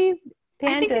 why don't we I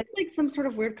think panda? it's like some sort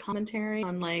of weird commentary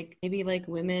on like maybe like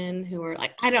women who are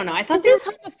like, I don't know. I thought Is this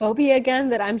homophobia again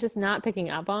that I'm just not picking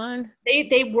up on?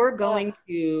 they were going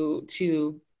to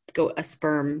go a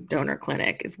sperm donor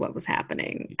clinic is what was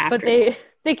happening after. But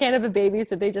they can't have a baby,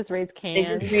 so they just raise cans.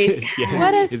 They just raised cans.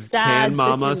 What a Is sad can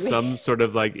mama situation. some sort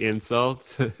of like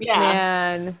insult? Yeah.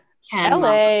 Man, Can mama.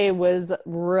 LA was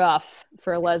rough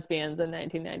for lesbians in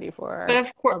 1994. But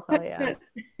of course, I'll tell ya. but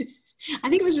I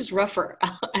think it was just rough for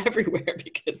everywhere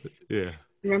because Yeah.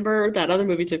 remember that other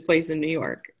movie took place in New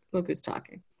York. Look who's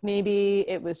talking. Maybe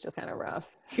it was just kind of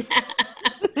rough.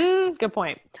 Good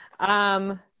point.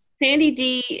 Sandy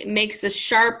D makes a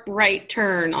sharp right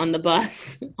turn on the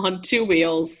bus on two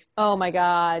wheels, Oh my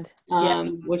God. Yeah.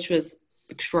 which was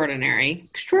extraordinary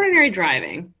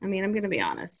driving. I mean, I'm going to be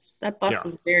honest. That bus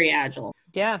was very agile.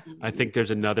 Yeah. I think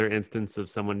there's another instance of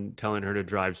someone telling her to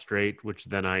drive straight, which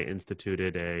then I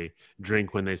instituted a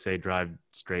drink when they say drive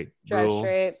straight Drive rule.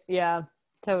 straight. Yeah,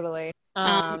 totally.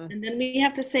 And then we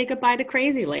have to say goodbye to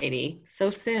Crazy Lady so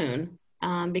soon.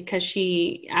 Because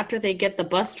after they get the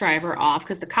bus driver off,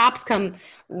 because the cops come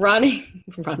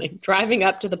driving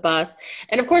up to the bus.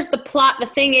 And of course, the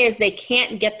thing is they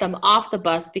can't get them off the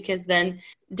bus because then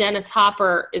Dennis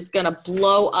Hopper is going to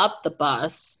blow up the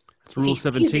bus. It's Rule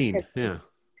 17.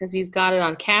 Because he's got it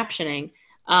on captioning.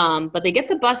 But they get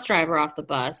the bus driver off the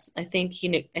bus. I think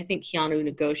Keanu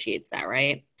negotiates that,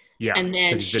 right? Yeah. And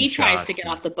then she tries to get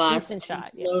off the bus,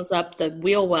 blows up the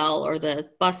wheel well or the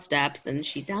bus steps, and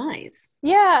she dies.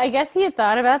 Yeah, I guess he had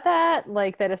thought about that.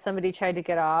 Like that if somebody tried to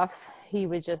get off, he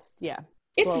would just,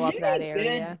 blow up that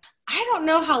area. Good. I don't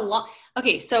know how long.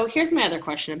 Okay, so here's my other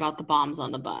question about the bombs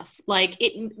on the bus. Like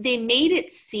they made it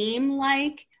seem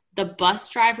like the bus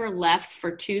driver left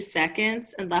for 2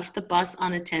 seconds and left the bus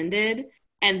unattended.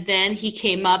 And then he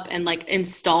came up and like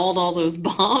installed all those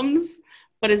bombs.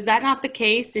 But is that not the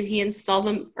case? Did he install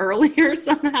them earlier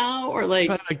somehow, or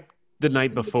like the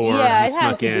night before? Yeah, it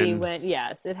had to be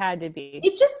yes, it had to be.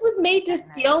 It just was made to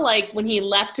feel like when he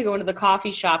left to go into the coffee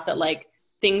shop that like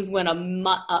things went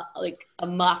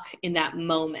amok in that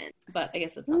moment. But I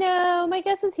guess it's not. No, my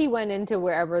guess is he went into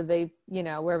wherever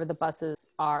wherever the buses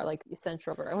are, like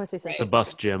Central. I want to say Central. The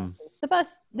bus gym.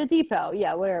 The depot.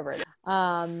 Yeah, whatever it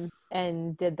is.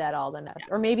 And did that all the next,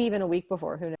 or maybe even a week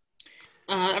before. Who knows?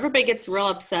 Everybody gets real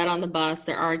upset on the bus.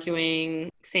 They're arguing.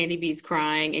 Sandy B's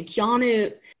crying. And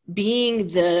Keanu, being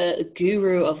the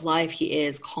guru of life he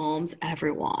is, calms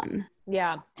everyone.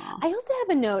 Yeah. I also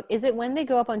have a note. Is it when they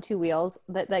go up on 2 wheels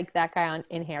that like that guy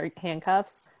in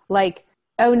handcuffs? Like,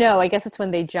 oh no, I guess it's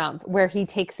when they jump where he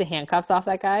takes the handcuffs off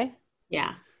that guy.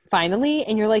 Yeah. Finally.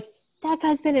 And you're like, that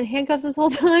guy's been in handcuffs this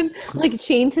whole time, like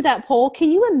chained to that pole. Can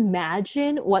you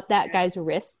imagine what that guy's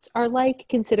wrists are like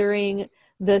considering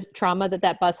the trauma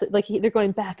that bus, like they're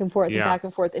going back and forth and back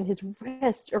and forth, and his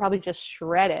wrists are probably just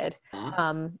shredded.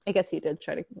 I guess he did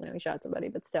try to, he shot somebody,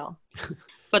 but still.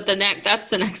 But that's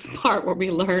the next part where we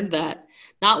learned that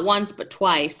not once but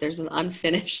twice there's an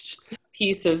unfinished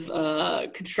piece of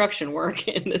construction work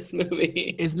in this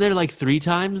movie. Isn't there like 3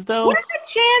 times though? What are the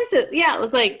chances? Yeah, it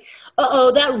was like,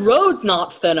 that road's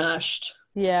not finished.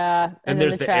 Yeah, and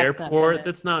there's the airport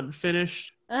that's not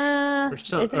finished.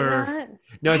 Is it not?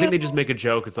 No, I think they just make a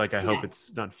joke. It's like, I hope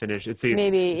it's not finished. It's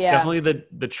definitely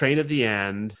the train at the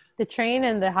end. The train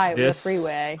and the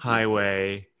freeway.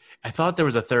 Highway. I thought there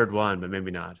was a third one, but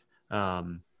maybe not.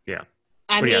 Yeah.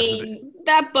 I mean,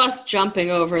 that bus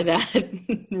jumping over that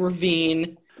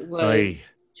ravine was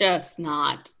just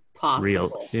not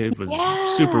possible. It was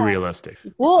super realistic.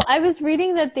 Well, I was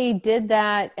reading that they did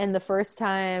that, and the first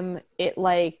time it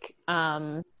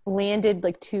landed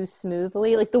like too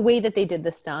smoothly, like the way that they did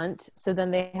the stunt. So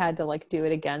then they had to like do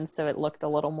it again, so it looked a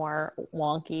little more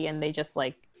wonky, and they just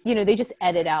like they just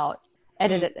edited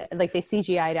like they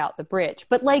CGI'd out the bridge,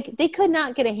 but like they could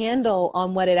not get a handle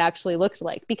on what it actually looked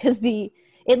like because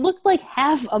it looked like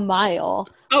half a mile.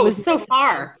 Oh, it was so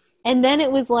far. And then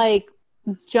it was like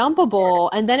jumpable,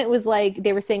 and then it was like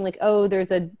they were saying like, oh,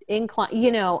 there's a incline,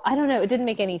 I don't know, it didn't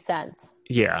make any sense.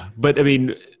 Yeah, but I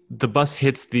mean, the bus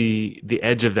hits the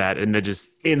edge of that and then just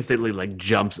instantly like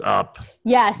jumps up.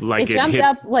 Yes, like it jumped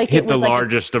up like hit it was the like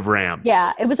largest of ramps.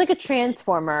 Yeah, it was like a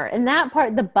transformer. In that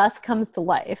part, the bus comes to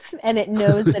life and it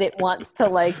knows that it wants to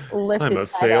like lift its head up. I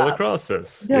must sail across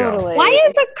this. Totally. Yeah. Why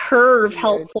is a curve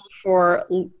helpful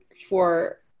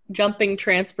for jumping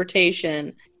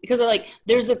transportation? Because they're like,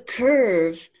 there's a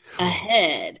curve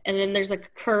ahead, and then there's like a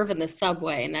curve in the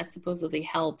subway, and that supposedly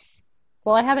helps.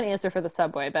 Well, I have an answer for the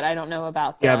subway, but I don't know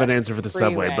about the I have an answer for the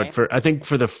subway, but I think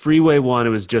for the freeway one,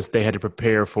 it was just they had to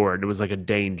prepare for it. It was like a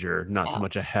danger, not so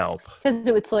much a help. Because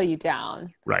it would slow you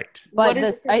down. Right. But what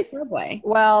is the subway?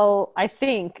 Well, I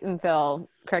think, and Phil,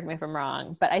 correct me if I'm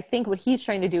wrong, but I think what he's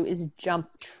trying to do is jump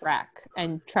track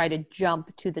and try to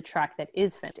jump to the track that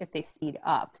is finished if they speed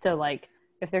up. So like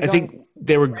if they're going... I think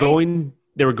they were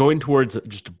going towards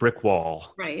just a brick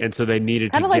wall. Right. And so they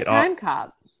needed kind to of like get off. Time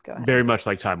Cop. Go ahead. Very much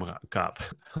like Time Cop.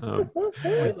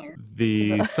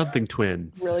 The Something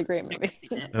Twins. Really great movie.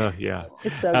 Yeah.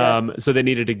 It's so good. So they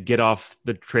needed to get off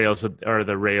the trails or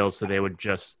the rails so they would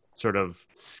just sort of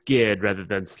skid rather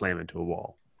than slam into a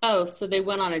wall. Oh, so they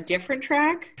went on a different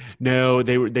track? No,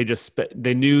 they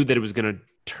knew that it was going to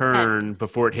turn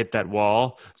before it hit that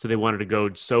wall, so they wanted to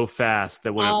go so fast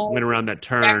that when it went around that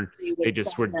turn, they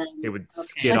would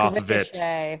skid like off of it.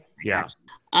 ricochet. Yeah.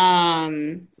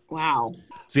 Wow.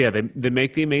 So yeah, they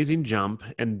make the amazing jump,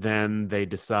 and then they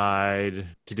decide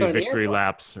to go do to the victory airport.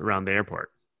 laps around the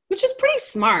airport. Which is pretty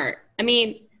smart. I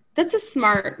mean, that's a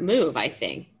smart move, I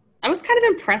think. I was kind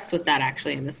of impressed with that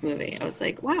actually in this movie. I was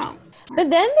like, wow. Smart. But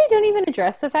then they don't even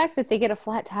address the fact that they get a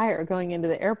flat tire going into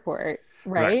the airport,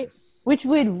 right? Which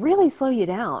would really slow you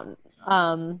down.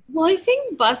 Well, I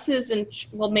think buses and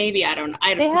maybe I don't know.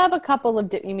 They have a couple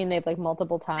of. You mean they have like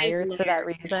multiple tires for that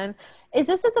reason? Is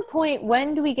this at the point?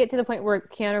 When do we get to the point where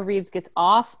Keanu Reeves gets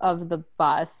off of the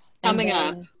bus and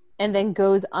then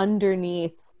goes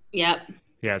underneath? Yep.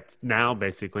 Yeah, it's now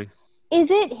basically. Is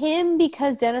it him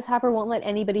because Dennis Hopper won't let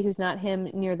anybody who's not him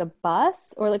near the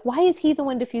bus? Or like, why is he the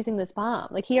one defusing this bomb?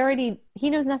 Like he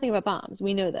knows nothing about bombs.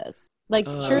 We know this. Like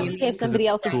surely if somebody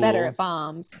else is better at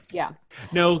bombs. Yeah.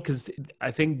 No, because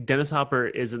I think Dennis Hopper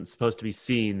isn't supposed to be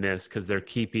seeing this because they're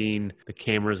keeping the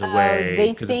cameras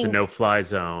away because it's a no-fly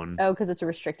zone. Oh, because it's a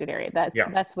restricted area.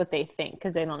 That's what they think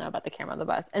because they don't know about the camera on the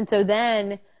bus. And so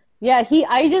then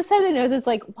I just had to know this,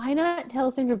 like, why not tell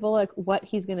Sandra Bullock what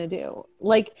he's going to do?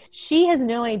 Like, she has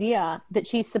no idea that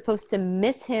she's supposed to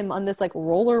miss him on this, like,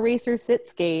 roller racer sit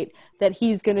skate that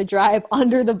he's going to drive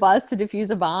under the bus to defuse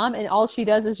a bomb. And all she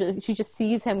does is she just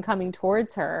sees him coming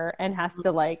towards her and has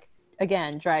to, like,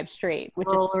 again, drive straight.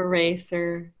 Roller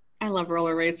racer. I love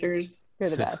roller racers.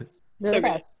 They're the best. They're the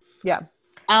best. Yeah.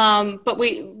 But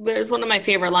there's one of my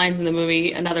favorite lines in the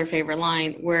movie, another favorite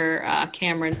line, where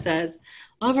Cameron says,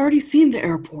 I've already seen the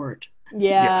airport.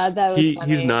 Yeah, that was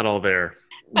funny. He's not all there.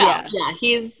 Yeah,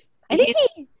 I think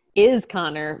he is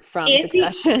Connor from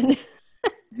Succession.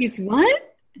 He's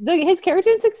what? His character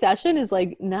in Succession is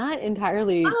like not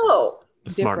entirely. Oh,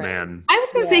 a smart man. I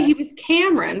was going to say he was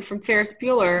Cameron from Ferris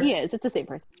Bueller. He is. It's the same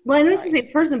person. Well, I know it's the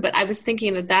same person, but I was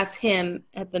thinking that that's him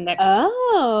at the next.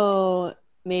 Oh,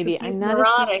 maybe he's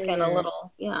neurotic and a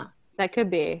little, That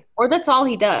could be. Or that's all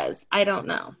he does. I don't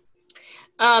know.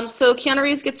 So Keanu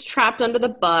Reeves gets trapped under the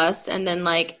bus, and then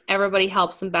like everybody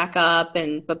helps him back up,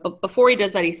 but before he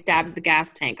does that, he stabs the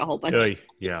gas tank a whole bunch.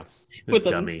 With a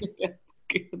dummy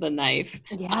with a knife.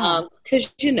 Yeah,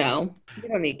 because you don't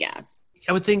need gas.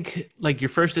 I would think like your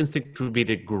first instinct would be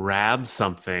to grab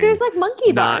something. There's like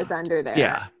monkey bars under there.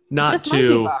 Yeah, not just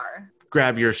to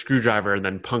grab your screwdriver and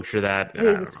then puncture that.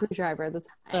 Here's a screwdriver. That's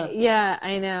yeah,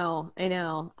 I know.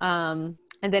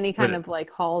 And then he kind of like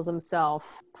pulls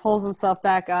himself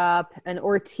back up, and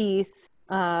Ortiz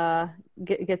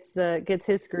gets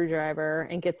his screwdriver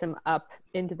and gets him up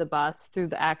into the bus through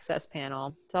the access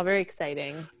panel. It's all very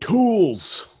exciting.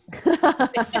 Tools.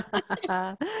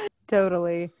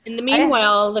 Totally. In the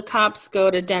meanwhile, the cops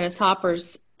go to Dennis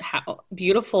Hopper's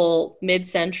beautiful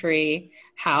mid-century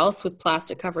house with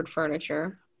plastic-covered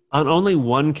furniture. On only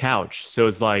one couch, so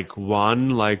it's like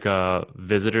one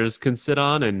visitors can sit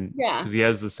on, and because he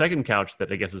has the second couch that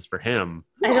I guess is for him.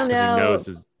 I don't know. He knows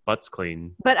his butt's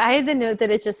clean. But I had to note that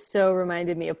it just so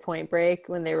reminded me of Point Break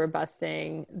when they were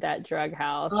busting that drug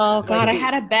house. Oh God, I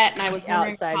had a bet, and I was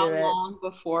wondering outside how of it. long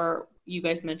before you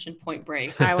guys mentioned Point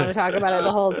Break. I want to talk about it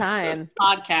the whole time.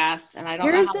 Podcast, and I don't.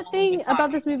 Here's know the thing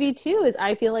about this movie too: is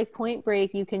I feel like Point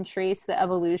Break, you can trace the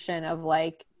evolution of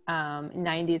like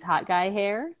 90s hot guy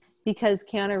hair. Because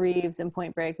Keanu Reeves in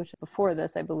Point Break, which is before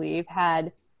this, I believe,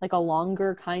 had like a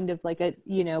longer kind of like a,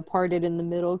 parted in the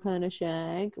middle kind of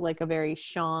shag, like a very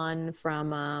Sean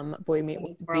from Boy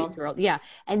Meets World. Yeah.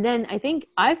 And then I feel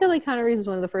like Keanu Reeves is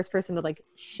one of the first person to like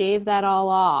shave that all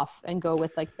off and go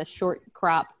with like the short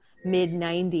crop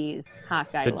mid-90s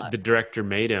hot guy look. The director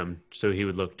made him so he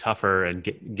would look tougher and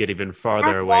get even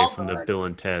farther away from the Bill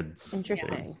and Ted's.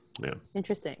 Interesting. Yeah.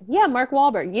 Interesting. Yeah, Mark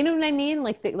Wahlberg. You know what I mean?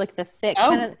 Like the thick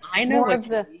kind of. I know more of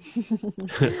the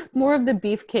more of the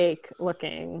beefcake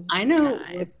looking. I know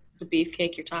the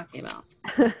beefcake you're talking about.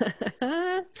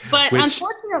 But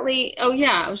unfortunately, go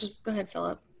ahead,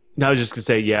 Philip. No, I was just going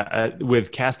to say,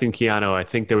 with casting Keanu, I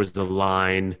think there was a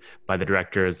line by the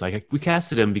director is like, we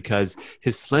casted him because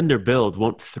his slender build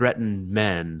won't threaten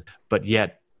men, but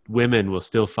yet women will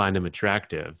still find him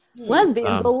attractive.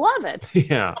 Lesbians will love it.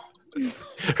 Yeah.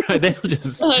 Right, they'll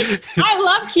just I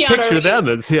love Keanu picture Reeves. them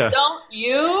as Don't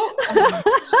you?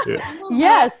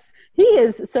 Yes, he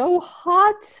is so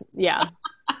hot. Yeah.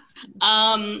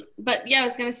 But I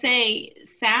was gonna say,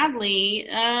 sadly,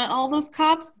 all those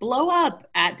cops blow up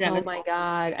at Dennis. Oh my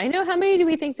God! I know. How many do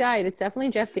we think died? It's definitely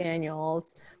Jeff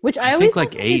Daniels, which I always think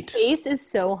like 8. His face is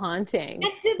so haunting.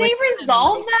 Did they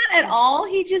resolve that at all?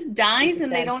 He just dies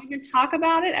and they don't even talk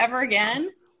about it ever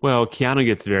again. Well, Keanu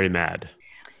gets very mad.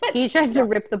 He tries to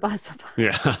rip the bus apart.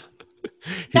 Yeah.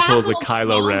 He pulls a little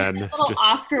Kylo moment, Ren. that little just-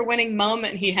 Oscar-winning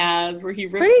moment he has where he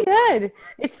rips. Pretty good.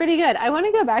 It's pretty good. I want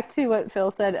to go back to what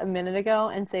Phil said a minute ago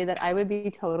and say that I would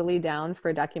be totally down for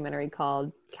a documentary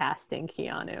called Casting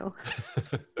Keanu,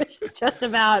 which is just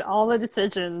about all the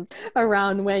decisions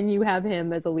around when you have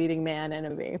him as a leading man in a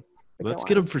movie. But Let's go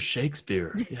get on. him for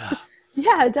Shakespeare. Yeah,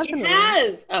 Yeah, He definitely.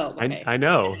 has. Oh, okay. I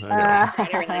know.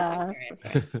 Sorry, I'm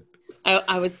sorry.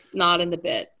 I was not in the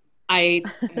bit. I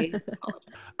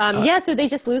apologize. Yeah, so they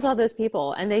just lose all those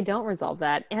people and they don't resolve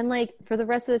that. And like for the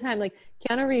rest of the time, like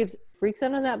Keanu Reeves freaks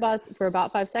out on that bus for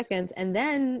about 5 seconds and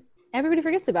then everybody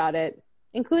forgets about it,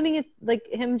 including it like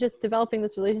him just developing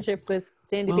this relationship with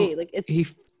Sandy B. Like it's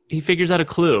he figures out a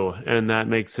clue and that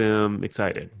makes him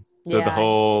excited. So the Yeah.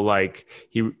 whole like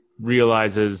he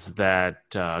realizes that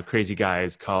crazy guy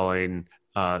is calling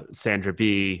Sandra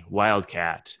B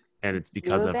Wildcat, and it's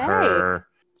because of Blue Bay. her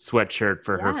sweatshirt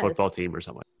for her Yes. football team or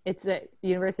something. It's the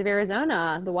University of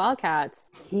Arizona, the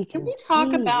Wildcats. He Can can we talk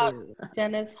see about you.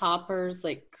 Dennis Hopper's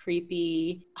like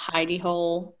creepy hidey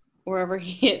hole wherever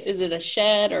he is? It a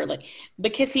shed or like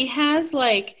because he has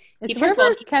like It's first of all,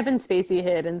 wherever Kevin Spacey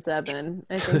hid in Seven.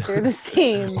 I think they're the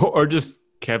same. Or just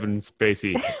Kevin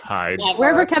Spacey hides. Yeah,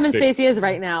 Wherever Kevin Big- Spacey is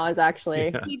right now is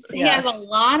actually. Yeah. he Yeah. has a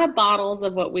lot of bottles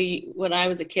of what when I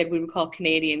was a kid we would call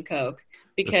Canadian Coke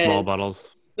The because small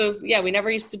bottles. those we never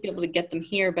used to be able to get them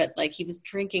here, but like he was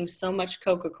drinking so much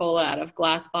Coca-Cola out of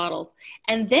glass bottles.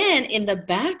 And then in the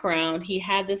background he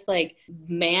had this like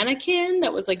mannequin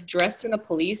that was like dressed in a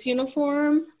police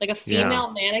uniform, like a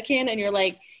female mannequin, and you're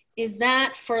like, is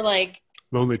that for like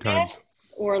Lonely Times.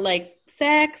 tests or like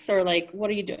sex or like what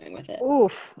are you doing with it?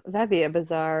 Oof, that'd be a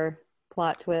bizarre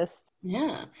plot twist.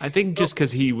 Yeah. I think just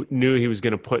because he knew he was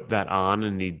going to put that on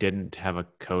and he didn't have a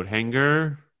coat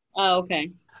hanger, Oh,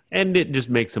 okay. and it just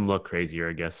makes him look crazier,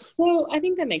 I guess. Well, I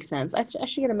think that makes sense. I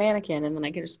should get a mannequin and then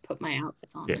I can just put my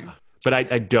outfits on Yeah, there. but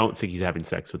I don't think he's having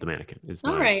sex with the mannequin.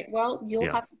 All right. Well, you'll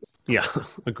Yeah. have to. Yeah,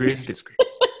 agree to disagree.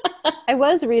 I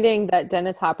was reading that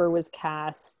Dennis Hopper was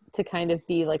cast to kind of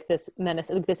be like this menace,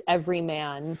 like this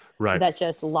everyman Right. that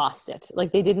just lost it.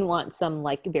 Like they didn't want some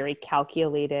like very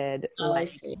calculated, Oh, I like,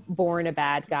 see. born a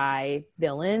bad guy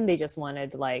villain. They just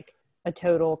wanted like a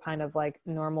total kind of like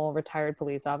normal retired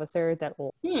police officer that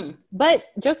will. But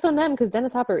jokes on them because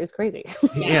Dennis Hopper is crazy.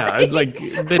 Yeah, like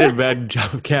they did a bad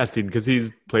job of casting because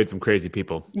he's played some crazy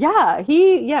people.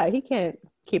 he can't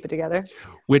keep it together.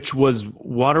 Which was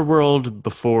Waterworld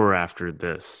before or after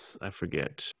this? I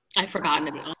forget. I've forgotten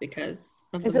to be honest because.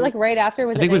 of Is the it like right after?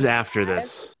 I think it was 95? after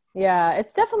this. Yeah,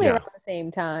 it's definitely Yeah. around the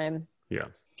same time. Yeah.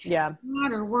 Yeah.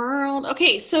 Water World.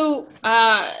 Okay, so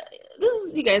this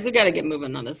is you guys. We got to get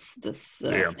moving on this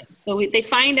Yeah. thing. So they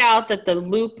find out that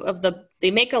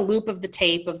they make a loop of the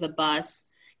tape of the bus.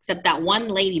 Except that one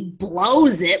lady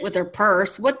blows it with her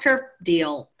purse. What's her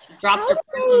deal? Drops her How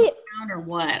purse did on they- the ground or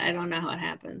what? I don't know how it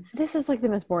happens. This is like the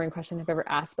most boring question I've ever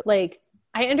asked, but like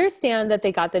I understand that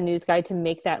they got the news guy to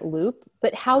make that loop,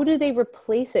 but how do they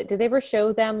replace it? Did they ever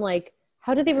show them like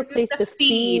how do they replace the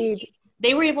feed?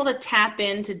 They were able to tap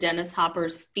into Dennis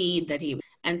Hopper's feed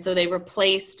and so they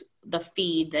replaced the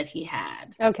feed that he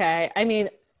had. Okay. I mean,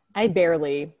 I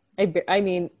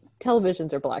mean,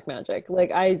 televisions are black magic.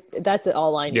 Like that's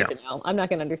all I need Yeah. to know. I'm not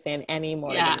going to understand any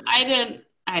more. Yeah, than-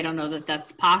 I don't know that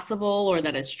that's possible or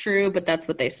that it's true, but that's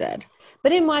what they said.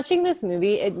 But in watching this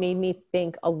movie, it made me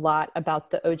think a lot about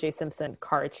the O.J. Simpson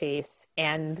car chase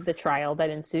and the trial that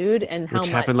ensued and how Which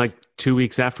much happened like 2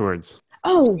 weeks afterwards.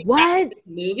 Oh, what? This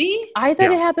movie? I thought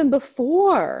Yeah. it happened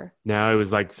before. Now it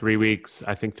was like 3 weeks.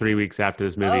 I think 3 weeks after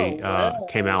this movie Oh,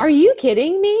 came out. Are you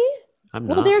kidding me? I'm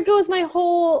Well, not. there goes my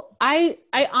whole. I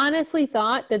honestly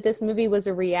thought that this movie was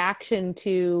a reaction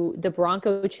to the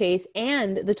Bronco chase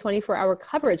and the 24-hour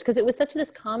coverage because it was such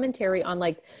this commentary on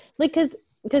like because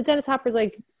Dennis Hopper's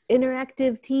like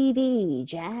interactive TV,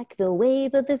 Jack, the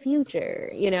wave of the future,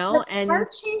 you know, and Car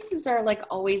chases are like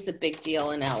always a big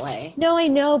deal in LA. no, I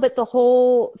know, but the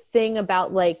whole thing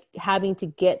about like having to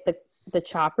get the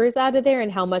choppers out of there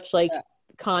and how much like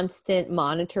constant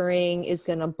monitoring is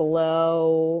going to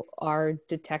blow our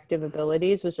detective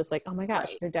abilities was just like, oh my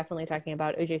gosh, they're definitely talking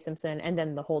about O.J. Simpson and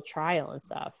then the whole trial and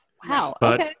stuff. Wow.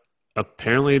 But okay.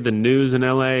 apparently the news in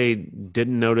LA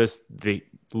didn't notice the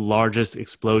largest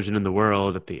explosion in the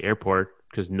world at the airport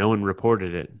because no one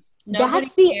reported it. Nobody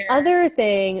That's the cared. other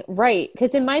thing, right?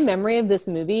 Because in my memory of this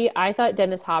movie, I thought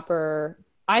Dennis Hopper.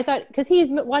 Because he's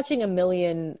watching a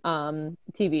million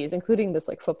TVs, including this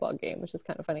like football game, which is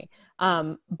kind of funny.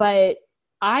 But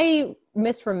I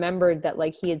misremembered that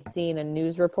like he had seen a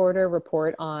news reporter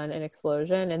report on an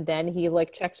explosion, and then he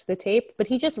like checked the tape. But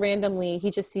he just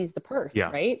sees the purse, Yeah.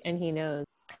 right? And he knows.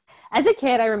 As a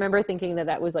kid, I remember thinking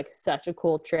that was like such a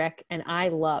cool trick. And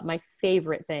my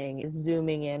favorite thing is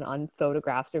zooming in on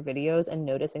photographs or videos and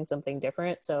noticing something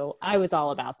different. So I was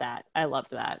all about that. I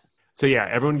loved that. So yeah,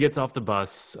 everyone gets off the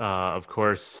bus. Of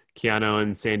course, Keanu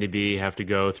and Sandy B have to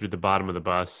go through the bottom of the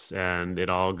bus, and it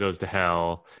all goes to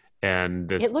hell. And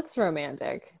this, It looks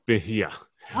romantic. yeah,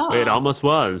 Oh. it almost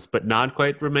was, but not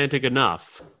quite romantic enough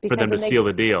for Because them to then they seal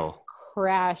the deal.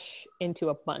 Crash into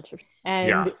a bunch of, and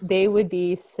Yeah. they would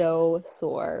be so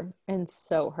sore and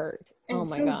so hurt. And oh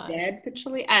my so god, dead,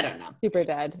 potentially. I don't know. super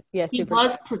dead. Yeah, He super.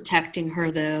 was Dead. protecting her,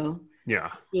 though.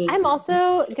 Yeah. I'm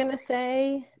also gonna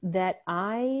say that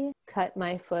I cut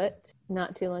my foot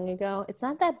not too long ago. It's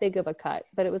not that big of a cut,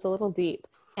 but it was a little deep,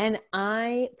 and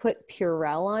I put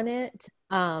Purell on it.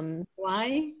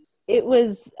 Why? It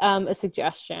was a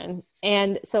suggestion,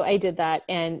 and so I did that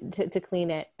and to clean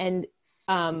it. And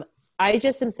I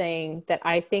just am saying that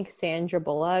I think Sandra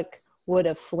Bullock would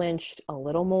have flinched a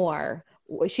little more.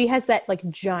 She has that like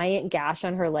giant gash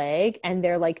on her leg, and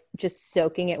they're like just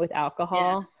soaking it with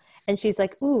alcohol. And she's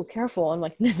like, "Ooh, careful." I'm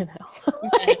like, no.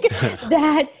 Like,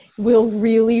 that will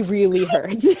really, really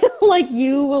hurt. Like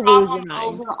you will lose your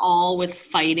mind. Overall, with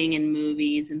fighting in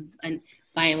movies and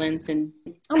violence and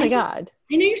Oh my God.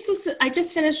 I know you're supposed to. We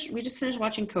just finished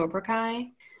watching Cobra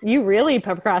Kai. You really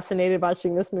procrastinated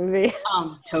watching this movie.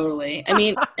 Totally. I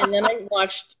mean, and then I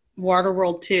watched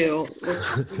Waterworld 2,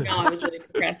 which I was really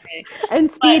procrastinating.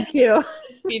 And Speed too.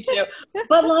 Me too.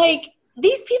 But like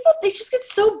these people, they just get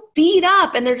so beat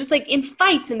up, and they're just like in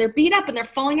fights, and they're beat up, and they're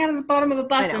falling out of the bottom of a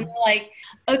bus, and they're like,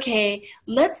 okay,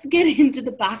 let's get into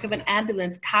the back of an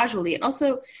ambulance casually. And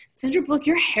also, Sandra Bullock,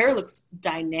 your hair looks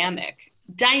dynamic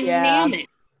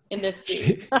in this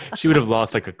scene. She would have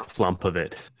lost like a clump of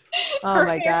it. Oh Her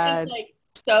my hair is, God. like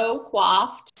so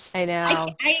coiffed. I know.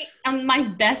 I on my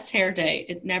best hair day,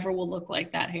 it never will look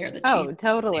like that hair that Oh, she.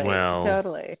 totally. Well,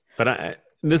 Totally. But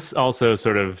this also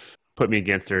sort of put me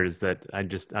against her is that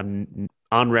I'm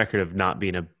on record of not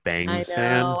being a Bangs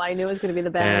fan. I knew it was going to be the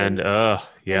bangs. And I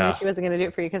yeah, knew she wasn't going to do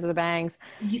it for you because of the bangs.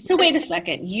 So wait a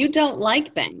second, you don't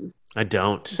like bangs? I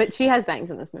don't. But she has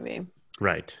bangs in this movie.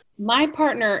 Right. My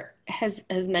partner has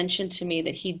mentioned to me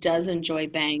that he does enjoy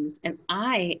bangs, and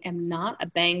I am not a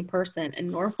bang person, and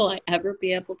nor will I ever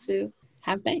be able to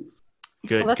have bangs.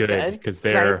 Good, Well, that's good. Because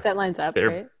they're right, that lines up,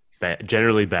 they're right?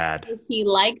 generally bad. He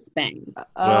likes bangs.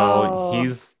 Well,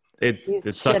 He's it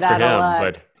shit sucks for out of him, luck.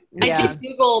 but Yeah. I just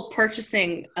Googled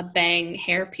purchasing a bang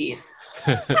hairpiece.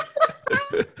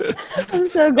 I'm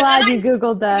so glad you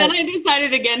Googled that. Then I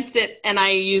decided against it, and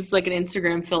I used like an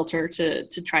Instagram filter to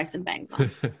try some bangs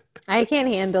on. I can't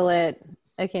handle it.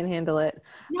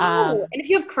 No, and if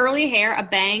you have curly hair, a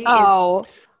bang Oh,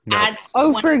 no. adds.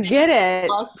 oh, 20 forget it.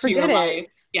 plus to your Forget it. life.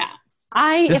 Yeah.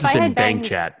 This If I has been had Bang bangs,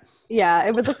 Chat. yeah,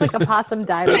 it would look like a possum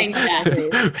died. Bang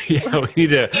Chat. Yeah, we need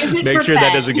to Is it make for sure that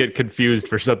Bang? doesn't get confused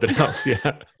for something else.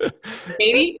 Yeah.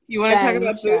 Katie, you want to talk Bang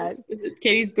about Chat. boobs? Is it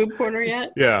Katie's boob corner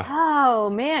yet? Yeah. Oh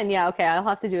man, yeah, okay. I'll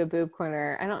have to do a boob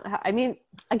corner. I mean,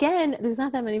 again, there's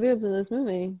not that many boobs in this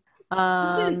movie. This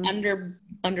is an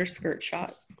underskirt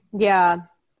shot. Yeah.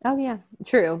 Oh yeah.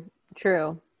 True.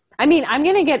 I mean,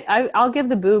 I'll give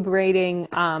the boob rating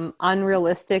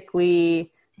unrealistically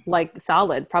like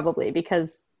solid probably,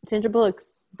 because Sandra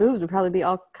Bullock's boobs would probably be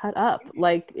all cut up.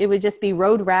 Like it would just be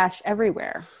road rash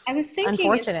everywhere. I was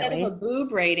thinking instead Unfortunately. of a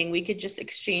boob rating, we could just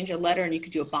exchange a letter and you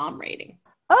could do a bomb rating.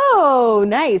 Oh,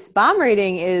 nice. Bomb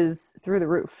rating is through the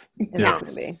roof in Yeah. this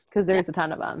movie because there's a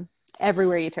ton of them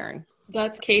everywhere you turn.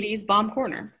 That's Katie's bomb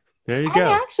corner. There you And go.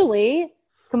 actually,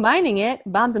 combining it,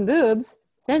 bombs and boobs,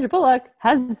 Sandra Bullock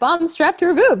has bombs strapped to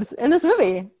her boobs in this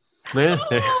movie. Yeah.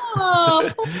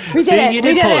 Oh. We did See, it. you we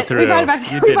did did pull it. it through. We brought it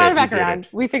back, You we did brought it. it back You did around.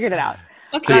 it. We figured it out.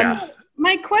 Okay, Yeah. so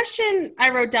my question I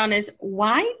wrote down is,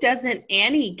 why doesn't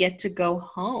Annie get to go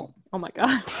home? Oh my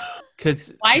God.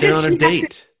 Because Why they're does on a she have to-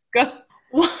 date. Go.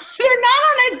 They're not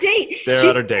on a date. They're She's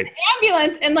on a date. in an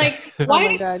ambulance, and like, Oh why my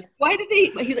did God. why did they?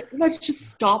 He's like, let's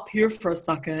just stop here for a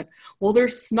second. Well,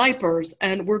 there's snipers,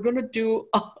 and we're gonna do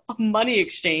a money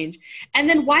exchange. And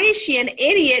then why is she an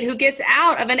idiot who gets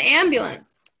out of an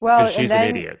ambulance? Well, Because and she's an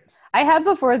then idiot. I have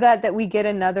before that we get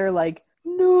another like,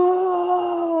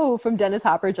 no, from Dennis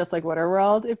Hopper, just like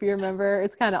Waterworld, if you remember.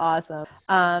 It's kind of awesome.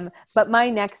 But my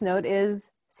next note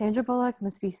is Sandra Bullock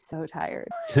must be so tired.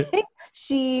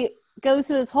 She goes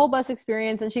to this whole bus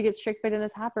experience and she gets tricked by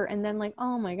Dennis Hopper, and then like,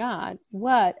 oh my God,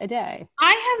 what a day.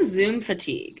 I have Zoom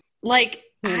fatigue. Like,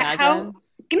 Can you how? imagine?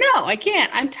 No, I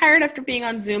can't. I'm tired after being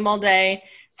on Zoom all day.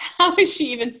 How is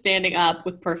she even standing up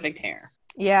with perfect hair?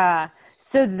 Yeah.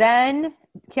 So then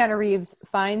Keanu Reeves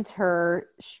finds her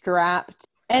strapped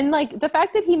And like the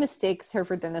fact that he mistakes her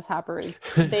for Dennis Hopper is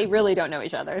they really don't know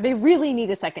each other. They really need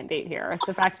a second date here.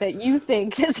 The fact that you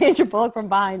think that Sandra Bullock from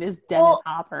behind is Dennis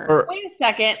Hopper. Wait a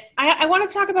second. I want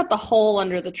to talk about the hole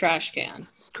under the trash can.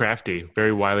 Crafty,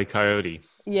 very wily coyote.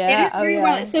 Yeah. It is very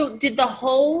well. So did the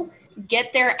hole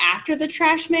get there after the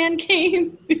trash man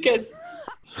came? Because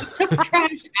he took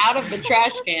trash out of the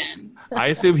trash can. I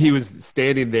assume he was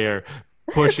standing there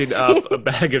pushing up a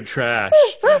bag of trash.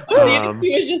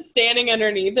 He was just standing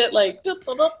underneath it like.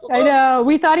 I know.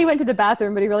 We thought he went to the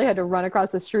bathroom, but he really had to run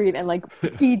across the street and like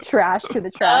feed trash to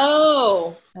the trash.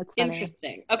 Oh, that's funny.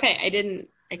 Interesting. Okay,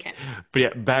 okay. But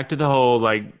yeah, back to the whole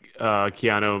like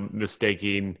Keanu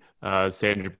mistaking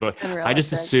Sandra Bullock. I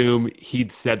just assume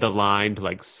he'd said the line to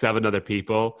like 7 other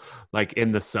people, like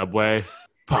in the subway.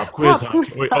 Pop quiz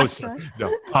hot. Wait, oh, sorry.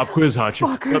 No, pop quiz hot.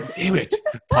 Oh, damn it.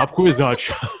 Pop quiz hot.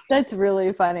 That's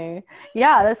really funny.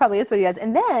 Yeah, that probably is what he does.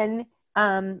 And then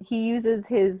he uses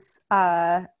his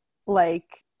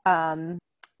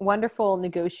wonderful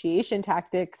negotiation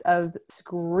tactics of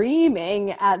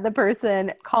screaming at the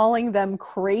person, calling them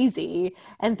crazy,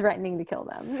 and threatening to kill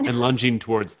them. And lunging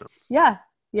towards them. Yeah.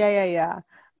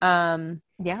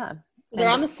 They're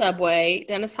on the subway.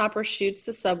 Dennis Hopper shoots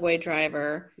the subway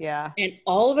driver. Yeah. And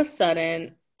all of a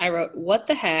sudden, I wrote, what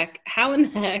the heck? How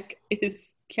in the heck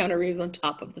is Keanu Reeves on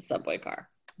top of the subway car?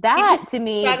 That to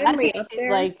me suddenly up is there.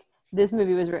 like this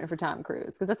movie was written for Tom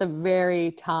Cruise, because that's a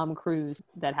very Tom Cruise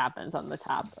that happens on the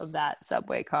top of that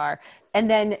subway car. And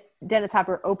then Dennis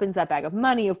Hopper opens that bag of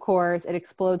money, of course. It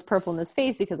explodes purple in his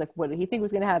face because, like, what did he think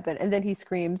was going to happen? And then he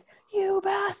screams, "You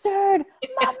bastard,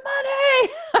 my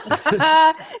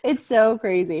money!" It's so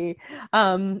crazy.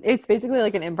 It's basically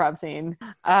like an improv scene.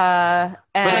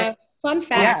 Fun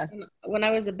fact, when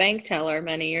I was a bank teller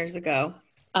many years ago,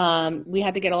 we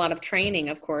had to get a lot of training,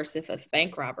 of course, if a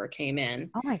bank robber came in.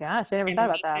 Oh my gosh, I never thought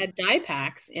about that. We had die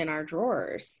packs in our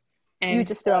drawers. And you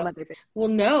just throw them at their face. Well,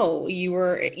 no,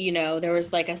 there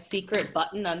was like a secret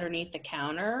button underneath the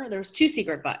counter. There was 2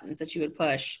 secret buttons that you would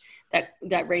push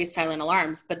that raised silent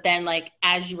alarms. But then, like,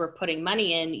 as you were putting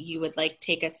money in, you would like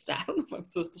take a stack. I don't know if I'm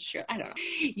supposed to share. I don't know.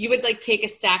 You would like take a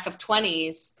stack of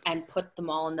 20s and put them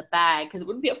all in the bag, because it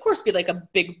would be, of course, be like a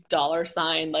big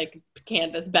 $sign, like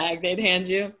canvas bag they'd hand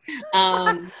you.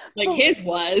 Like his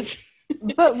was.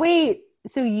 But wait.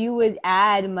 So you would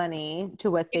add money to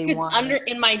what they want.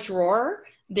 In my drawer,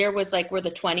 there was like where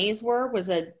the 20s were,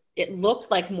 it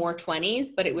looked like more 20s,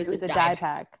 but it was a die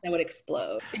pack that would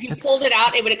explode. If you pulled it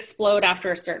out, it would explode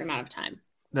after a certain amount of time.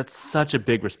 That's such a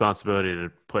big responsibility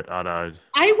to put on a...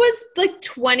 I was like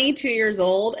 22 years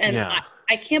old, and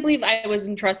I can't believe I was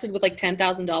entrusted with like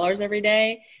 $10,000 every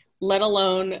day, let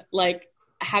alone like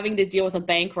having to deal with a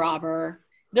bank robber.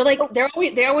 They're like, they're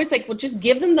always like, well, just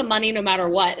give them the money no matter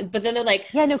what. But then they're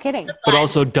like, yeah, no kidding. But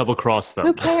also double cross them.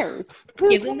 Who cares?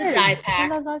 Give them the die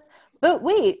pack. But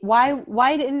wait,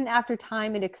 why didn't after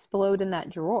time it explode in that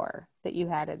drawer that you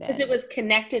had it in? Because it was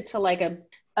connected to like a.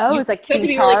 Oh, it was like being to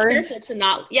be charged. Really careful to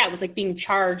not. Yeah, it was like being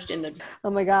charged in the. Oh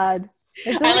my god.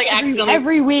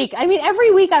 Every week. I mean,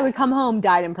 every week I would come home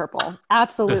dyed in purple.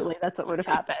 Absolutely, that's what would have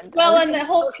happened. Well, and the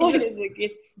whole point is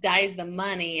it dyes the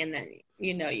money, and then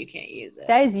you can't use it.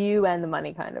 Dyes you and the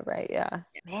money, kind of, right? Yeah.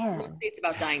 Man, it's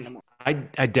about dying the money.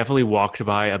 I definitely walked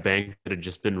by a bank that had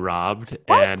just been robbed,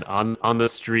 and on the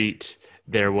street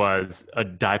there was a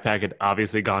die pack had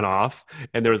obviously gone off,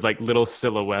 and there was like little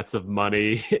silhouettes of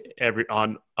money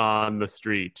on the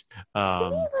street.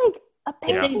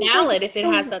 It's invalid if it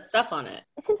has that stuff on it.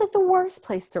 It seems like the worst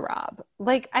place to rob.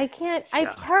 Like,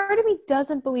 part of me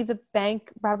doesn't believe that bank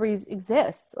robberies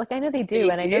exist. Like, I know they do.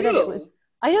 I know that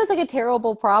I know it's like a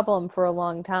terrible problem for a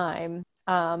long time.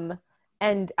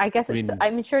 And I guess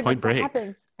I'm sure it still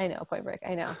happens. I know, Point Break.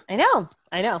 I know.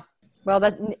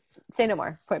 Well, say no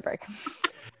more. Point Break.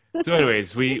 So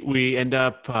anyways, we end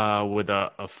up with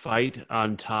a fight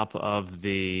on top of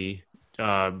the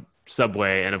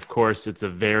subway, and of course it's a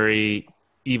very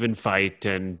even fight,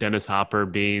 and Dennis Hopper,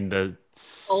 being the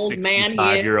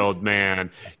 65-year-old man,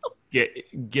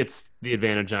 gets the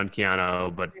advantage on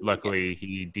Keanu, but luckily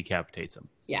he decapitates him.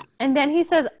 Yeah. And then he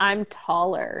says, "I'm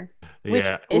taller." Which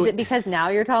is it because now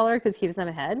you're taller because he doesn't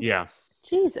have a head? Yeah.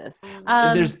 Jesus.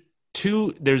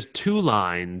 There's two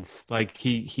lines. Like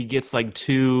he gets like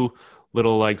 2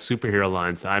 little like superhero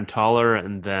lines. I'm taller,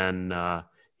 and then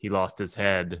he lost his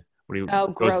head when he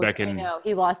goes back in. I know,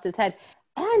 he lost his head.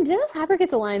 And Dennis Hopper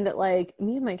gets a line that, like,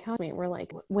 me and my couchmate were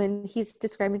like, when he's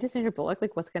describing to Sandra Bullock,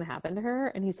 like, what's going to happen to her?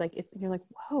 And he's like, and you're like,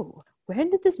 whoa, when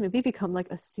did this movie become, like,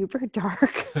 a super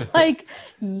dark, like,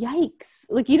 yikes.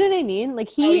 Like, you know what I mean?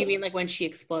 Like, you mean, like, when she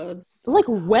explodes? Like,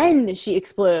 when she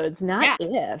explodes, not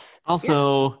if.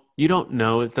 Also, you don't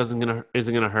know it isn't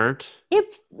gonna hurt.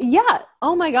 Yeah.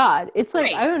 Oh my God. It's like,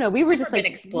 Right. I don't know. We were Never just been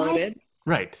like, exploded.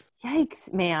 Right.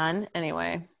 Yikes, man.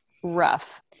 Anyway,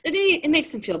 rough. It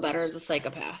makes him feel better as a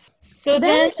psychopath. So So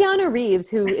then then, Keanu Reeves,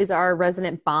 who is our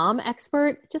resident bomb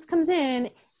expert, just comes in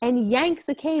and yanks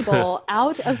a cable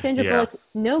out of Sandra Yeah. Bullock's.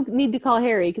 No need to call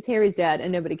Harry because Harry's dead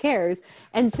and nobody cares.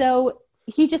 And so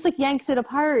he just like yanks it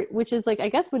apart, which is like, I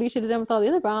guess what he should have done with all the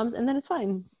other bombs, and then it's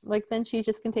fine. Like then she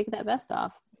just can take that vest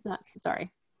off. It's nuts.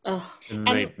 Sorry. ugh. And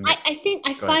And they- I think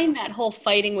I Go find that whole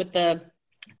fighting with the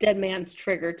dead man's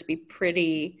trigger to be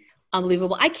pretty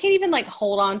unbelievable. I can't even like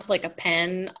hold on to like a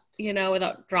pen,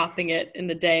 without dropping it in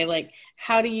the day. Like,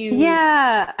 how do you?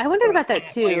 Yeah, I wondered about that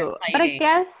While you're too. But I fighting.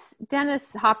 guess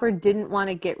Dennis Hopper didn't want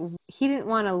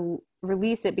to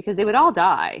release it because they would all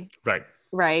die. right.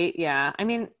 Right. Yeah. I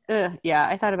mean, yeah,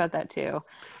 I thought about that too.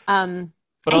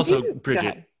 But I also, do- go Bridget,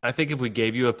 ahead. I think if we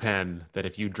gave you a pen that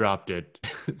if you dropped it,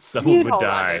 someone You'd would hold on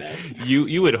die. to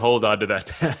You would hold on to that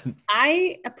pen.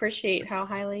 I appreciate how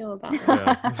highly you feel about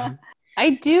that. Yeah.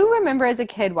 I do remember as a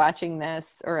kid watching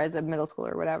this, or as a middle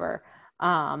schooler or whatever,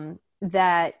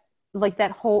 that like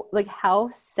that whole, like how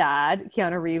sad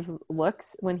Keanu Reeves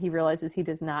looks when he realizes he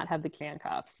does not have the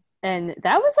handcuffs. And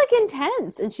that was like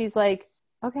intense. And she's like,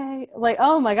 okay, like,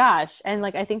 oh my gosh. And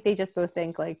like, I think they just both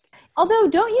think like, although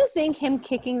don't you think him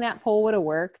kicking that pole would have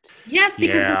worked? Yes,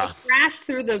 because when Yeah. it crashed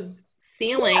through the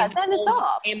ceiling, Yeah, then the it's pole just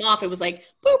off. came off. It was like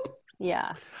boop.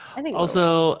 Yeah. I think it would've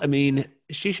Also, I mean,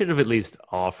 she should have at least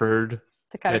offered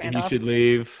to cut her that hand he off. should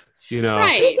leave. You know,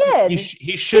 Right. He did.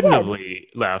 he shouldn't have did.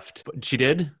 left. But she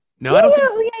did. No, Yeah, I don't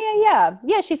yeah, think.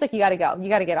 yeah. She's like, you gotta go. You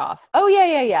gotta get off. Oh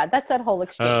yeah. That's that whole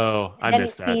exchange. Oh, I And then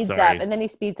missed he that. speeds Sorry. up, and then he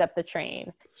speeds up the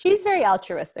train. She's very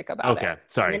altruistic about Okay, it.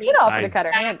 sorry. And He'd offer I- to cut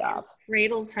her hand off.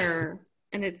 Cradles her,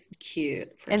 and it's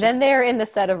cute. And then they're in the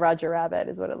set of Roger Rabbit,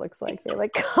 is what it looks like. They're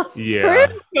like, come Yeah.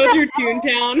 through. go through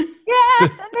Toontown. Yeah,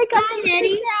 and they come Hi, through.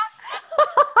 Eddie.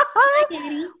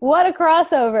 What a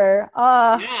crossover!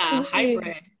 Yeah,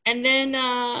 hybrid. And then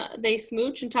they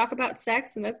smooch and talk about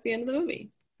sex, and that's the end of the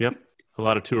movie. Yep. A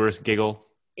lot of tourists giggle.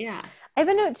 Yeah. I have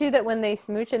a note too that when they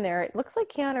smooch in there, it looks like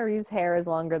Keanu Reeves' hair is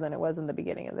longer than it was in the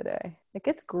beginning of the day. It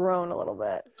gets grown a little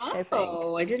bit. I think.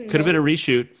 Oh, I didn't. Could have been know. a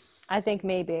reshoot. I think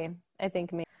maybe.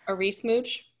 A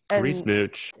re-smooch. And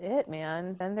Resmooch that's it,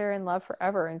 man. Then they're in love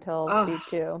forever until Ugh. Speed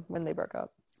 2 when they broke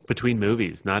up. between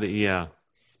movies. Not yeah.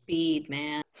 Speed,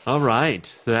 man. All right.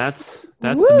 So that's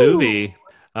the Woo! movie.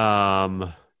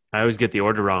 I always get the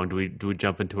order wrong. Do we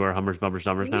jump into our Hummers, Bumpers,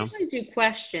 Numbers We now? usually do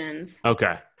questions.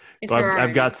 Okay. If Well, there are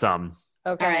I've got any. some.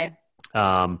 Okay.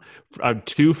 All right.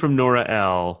 Two from Nora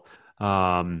L.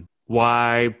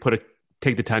 Why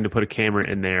take the time to put a camera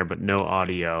in there but no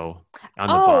audio on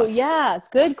the Oh, bus? yeah.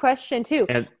 Good question, too.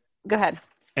 And Go ahead.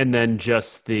 and then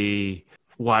just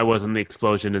why wasn't the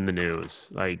explosion in the news?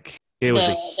 Like it was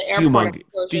The airport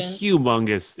explosion.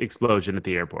 humongous explosion at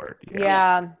the airport.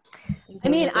 Yeah. I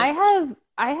mean, Because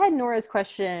I had Nora's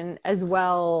question as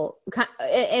well.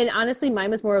 And honestly,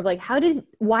 mine was more of like,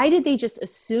 why did they just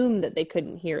assume that they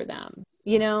couldn't hear them?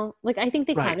 You know, like, I think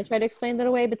they Right. kind of try to explain that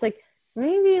away, but it's like,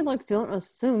 maybe like, don't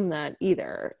assume that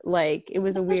either. Like, it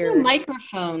was a there's weird. no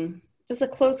microphone. There's a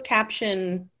closed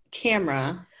caption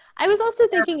camera. I was also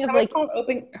thinking of Someone's like, called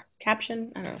open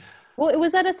caption. I don't know. well,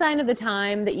 was that a sign of the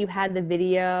time that you had the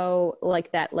video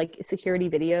like that, like security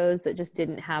videos that just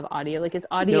didn't have audio? Like, is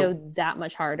audio that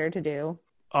much harder to do?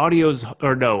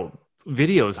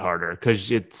 Video's harder because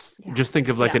it's Yeah. just think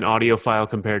of like Yeah. an audio file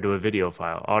compared to a video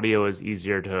file. Audio is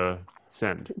easier to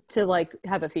send. To like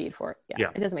have a feed for it. Yeah. Yeah.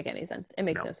 It doesn't make any sense. It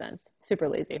makes No. no sense. Super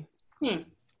lazy.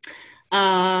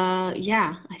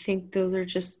 Yeah, I think those are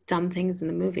just dumb things in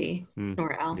the movie. Hmm.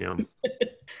 Nora L. Yeah.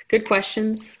 Good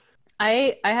questions.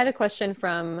 I had a question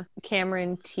from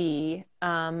Cameron T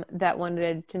that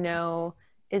wanted to know,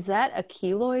 is that a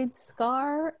keloid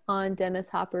scar on Dennis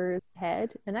Hopper's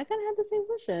head? And I kind of had the same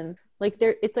question. Like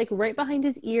it's like right behind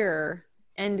his ear,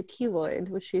 and keloid,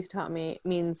 which she taught me,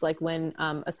 means like when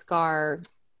a scar,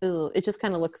 it just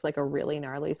kind of looks like a really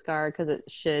gnarly scar because it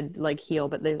should like heal,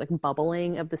 but there's like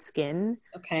bubbling of the skin.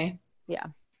 Okay.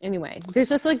 Anyway, there's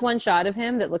just like one shot of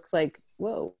him that looks like,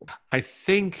 whoa. I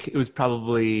think it was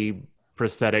probably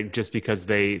prosthetic just because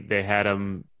they had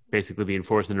him basically being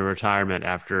forced into retirement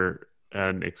after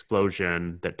an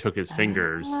explosion that took his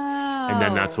fingers. And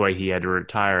then that's Oh. why he had to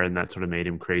retire, and that sort of made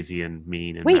him crazy and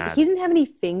mean and Wait, mad. he didn't have any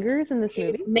fingers in this He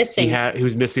movie? was missing. He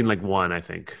was missing like one, I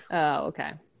think. Oh,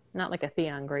 okay. Not like a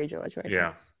Theon Greyjoy situation.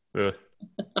 Yeah. Ugh.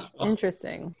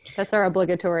 Interesting. That's our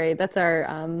obligatory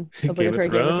obligatory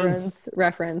Game of Thrones. Thrones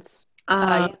reference.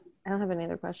 I don't have any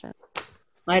other question.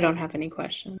 I don't have any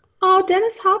question. Oh,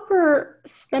 Dennis Hopper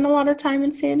spent a lot of time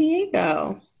in San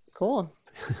Diego. Cool.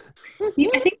 I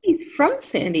think he's from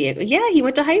San Diego. Yeah, he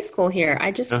went to high school here.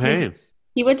 Oh, hey.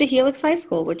 He went to Helix High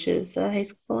School, which is a high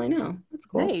school I know. That's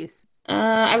cool. Nice.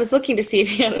 I was looking to see if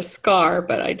he had a scar,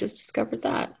 but I just discovered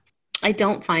that. I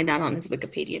don't find that on his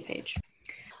Wikipedia page.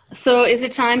 So is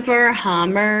it time for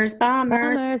Hummers,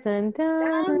 Bombers? Bombers and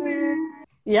Dummers.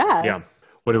 Yeah. Yeah.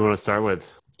 What do you want to start with?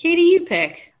 Katie, you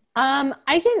pick. We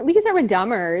can start with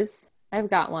Dummers. I've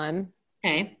got one.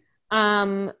 Okay.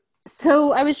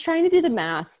 So I was trying to do the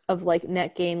math of like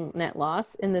net gain, net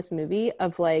loss in this movie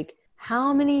of like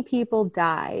how many people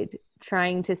died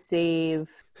trying to save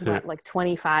like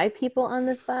 25 people on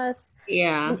this bus.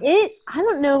 Yeah. I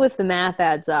don't know if the math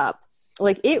adds up.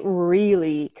 Like it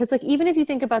really, because like even if you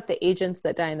think about the agents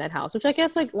that die in that house, which I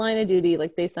guess like line of duty,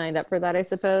 like they signed up for that, I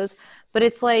suppose. But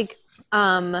it's like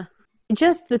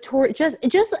just the tour,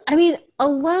 I mean,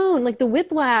 alone, like the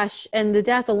whiplash and the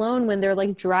death alone when they're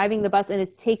like driving the bus and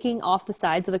it's taking off the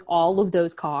sides of like all of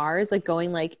those cars, like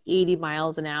going like 80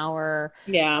 miles an hour.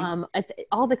 Yeah.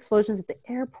 All the explosions at the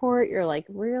airport, you're like,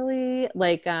 really?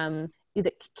 Like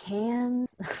the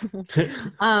cans.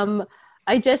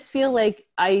 I just feel like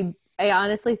I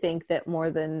honestly think that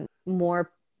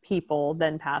more people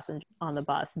than passengers on the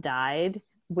bus died,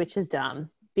 which is dumb.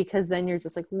 Because then you're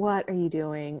just like, what are you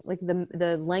doing? Like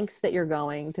the lengths that you're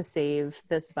going to save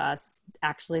this bus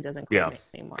actually doesn't quite make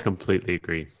anymore. Completely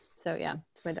agree. So yeah,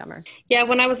 it's my dumber. Yeah,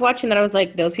 when I was watching that, I was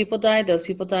like, those people died. And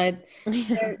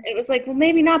it was like, well,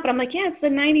 maybe not. But I'm like, yeah, it's the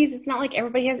 90s. It's not like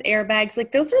everybody has airbags.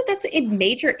 Like that's a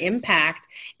major impact.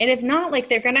 And if not, like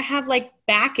they're going to have like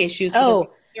back issues. For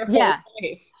their whole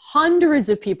life. Hundreds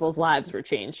of people's lives were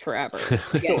changed forever.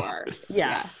 Sure.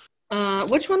 Yeah.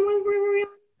 Which one were we on?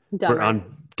 Dummers. We're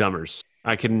on Dummers.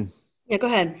 Yeah, go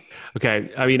ahead.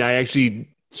 Okay. I mean, I actually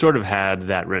sort of had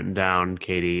that written down,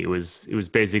 Katie. It was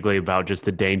basically about just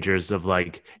the dangers of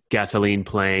like gasoline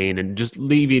plane and just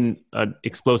leaving an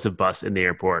explosive bus in the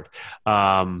airport.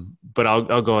 But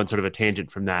I'll go on sort of a tangent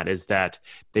from that, is that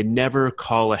they never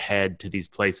call ahead to these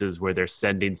places where they're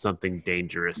sending something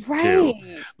dangerous to.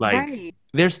 Like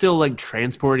they're still like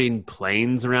transporting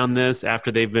planes around this after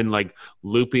they've been like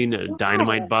looping a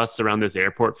dynamite bus around this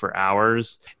airport for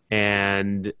hours.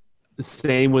 And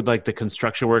same with like the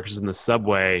construction workers in the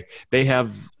subway. They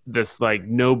have this like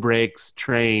no brakes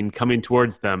train coming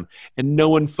towards them and no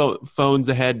one phones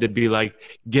ahead to be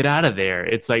like, get out of there.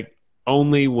 It's like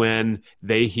only when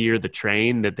they hear the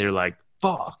train that they're like,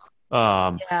 fuck.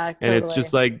 Totally. And it's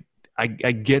just like, I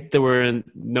get that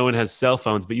no one has cell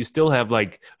phones, but you still have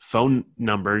like phone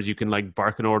numbers. You can like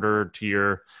bark an order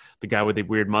to the guy with the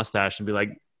weird mustache and be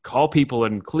like, call people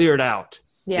and clear it out.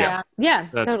 Yeah,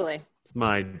 totally. It's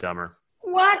my dumber.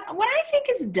 What I think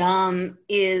is dumb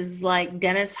is like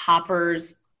Dennis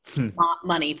Hopper's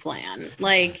money plan.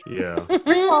 Like,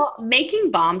 first of all, making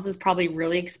bombs is probably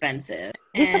really expensive.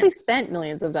 He's probably spent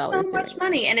millions of dollars. So much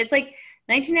money, and it's like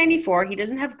 1994. He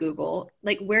doesn't have Google.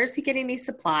 Like, where's he getting these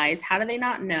supplies? How do they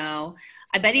not know?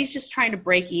 I bet he's just trying to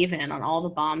break even on all the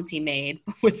bombs he made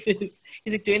with his.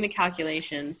 He's like doing the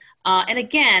calculations. And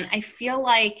again, I feel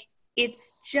like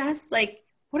it's just like,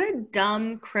 what a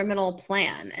dumb criminal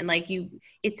plan. And like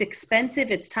it's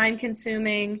expensive, it's time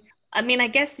consuming. I mean, I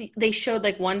guess they showed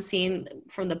like one scene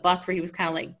from the bus where he was kind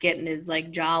of like getting his like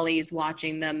jollies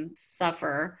watching them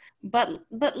suffer. But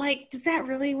like, does that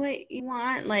really what you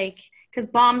want? Like, because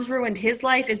bombs ruined his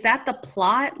life. Is that the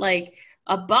plot? Like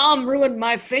a bomb ruined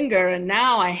my finger and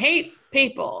now I hate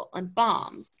people and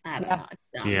bombs. I don't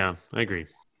know. Yeah, I agree.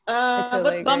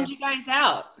 What bummed you guys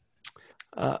out?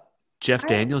 Jeff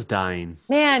Daniels dying.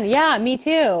 Man, yeah, me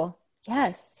too.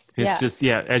 Yes. It's just,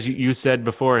 as you said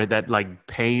before, that like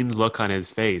pained look on his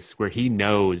face where he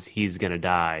knows he's going to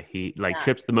die. He like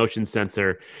trips the motion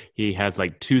sensor. He has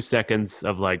like 2 seconds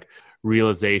of like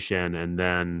realization and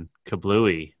then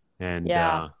kablooey. And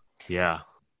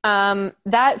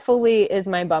that fully is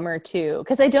my bummer too.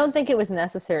 Because I don't think it was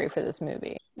necessary for this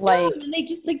movie. Like they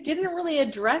just like didn't really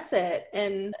address it.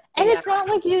 And it's not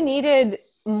like you needed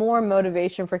more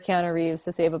motivation for Keanu Reeves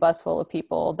to save a bus full of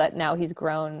people that now he's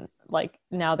grown, like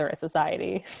now they're a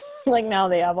society. Like now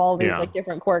they have all these like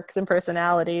different quirks and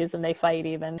personalities and they fight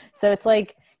even. So it's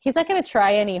like he's not going to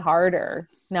try any harder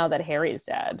now that Harry's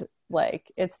dead.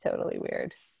 Like it's totally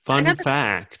weird. Fun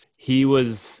fact,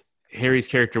 Harry's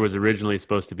character was originally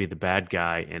supposed to be the bad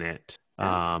guy in it.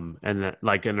 And that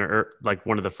like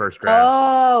one of the first drafts.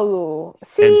 Oh,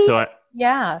 see, and so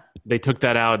they took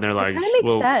that out and they're like, kind of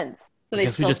makes sense. So I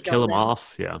guess we just kill him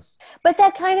off. Yeah. But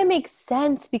that kind of makes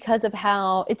sense because of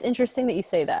how it's interesting that you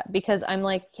say that, because I'm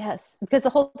like, yes, because the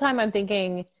whole time I'm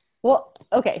thinking Well,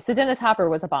 okay. So Dennis Hopper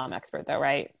was a bomb expert, though,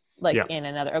 right? Like Yeah. in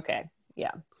another. Okay,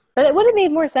 yeah. But it would have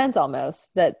made more sense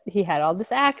almost that he had all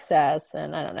this access,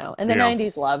 and I don't know. And the Yeah.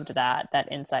 '90s loved that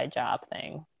inside job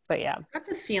thing. But yeah, I got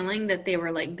the feeling that they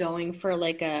were like going for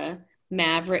like a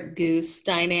Maverick Goose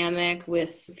dynamic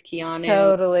with Keanu.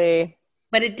 totally.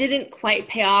 But it didn't quite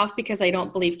pay off because I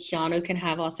don't believe Keanu can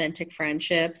have authentic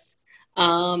friendships.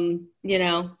 You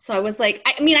know, so I was like,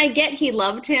 I mean, I get he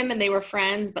loved him and they were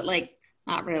friends, but like,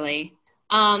 not really.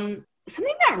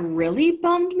 Something that really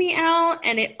bummed me out,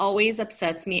 and it always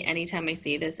upsets me anytime I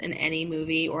see this in any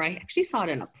movie, or I actually saw it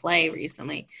in a play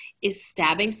recently, is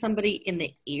stabbing somebody in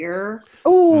the ear.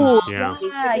 Ooh, Yeah.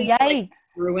 yeah, yikes.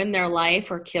 Ruin their life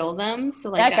or kill them.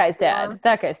 So like That guy's dead.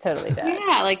 That guy's totally dead.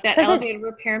 Yeah, like that 'Cause it- elevator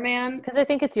repairman. Because I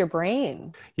think it's your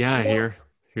brain. Yeah, I hear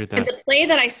And that. the play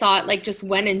that I saw, it like just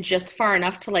went in just far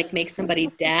enough to like make somebody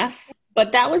deaf.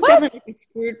 But that was What? definitely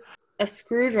a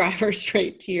screwdriver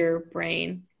straight to your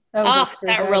brain. That was a Oh, that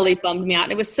screwdriver. really bummed me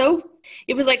out. It was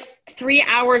like 3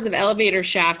 hours of elevator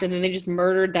shaft, and then they just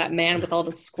murdered that man with all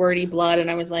the squirty blood.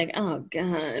 And I was like, oh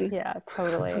God, Yeah,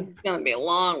 totally. this is gonna be a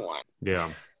long one. Yeah.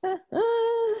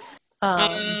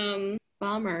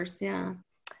 Bombers, yeah.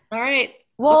 All right.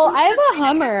 well, What's I have a something that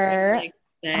Hummer. Katie likes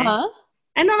to say? Huh?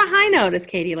 And on a high note, as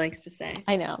Katie likes to say.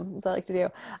 I know, as I like to do.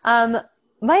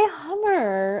 My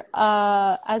Hummer,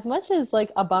 as much as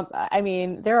like a bump, I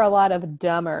mean, there are a lot of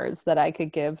dummers that I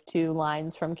could give to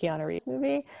lines from Keanu Reeves'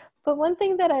 movie. But one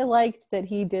thing that I liked that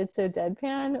he did so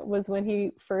deadpan was when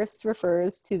he first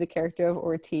refers to the character of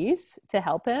Ortiz to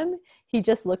help him, he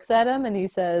just looks at him and he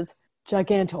says,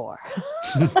 Gigantor.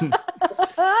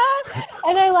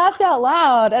 And I laughed out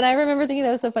loud. And I remember thinking that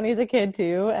was so funny as a kid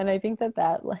too. And I think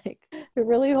that like, it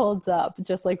really holds up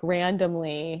just like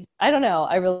randomly. I don't know.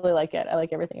 I really like it. I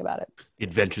like everything about it. The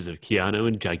Adventures of Keanu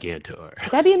and Gigantor.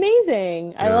 That'd be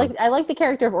amazing. Yeah. I like the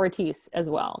character of Ortiz as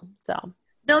well. So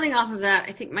Building off of that,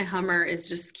 I think my Hummer is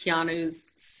just Keanu's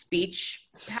speech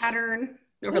pattern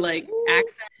or like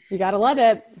accent. you gotta love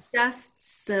it.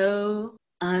 Just so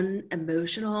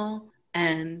unemotional,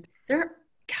 and they're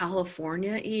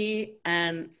California-y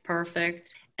and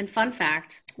perfect. And fun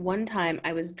fact, one time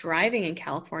I was driving in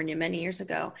California many years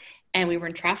ago, and we were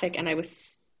in traffic, and I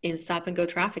was in stop and go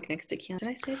traffic next to Keanu. Did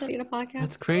I say that in a podcast?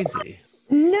 That's crazy.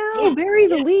 No, Yeah. bury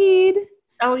the lead.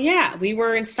 Oh yeah, we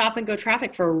were in stop and go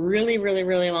traffic for a really, really,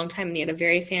 really long time, and he had a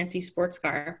very fancy sports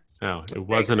car. Oh, it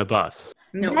wasn't a bus.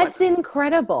 No, it That's wasn't.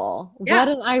 incredible. Yeah. What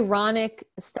an ironic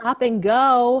stop and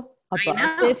go. I Above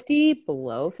know. 50,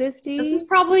 below 50. This is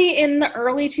probably in the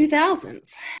early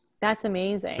 2000s, That's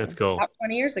amazing. Let's go. about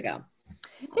 20 years ago.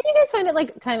 Did you guys find it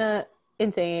like kind of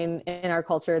insane in our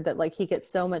culture that like he gets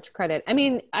so much credit? I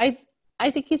mean, I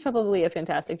think he's probably a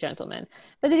fantastic gentleman,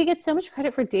 but that he gets so much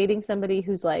credit for dating somebody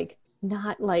who's like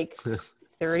not like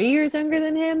 30 years younger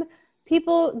than him.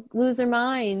 People lose their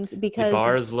minds The because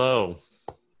bar is low.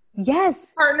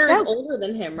 yes. Partner is That- older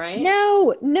than him, right?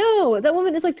 No, that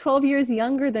woman is like 12 years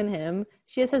younger than him.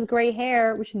 She just has gray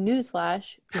hair, which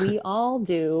newsflash, we all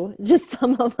do. Just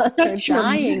some of us are Shut your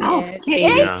dying mouth, it. Kate.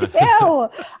 Me Yeah. too.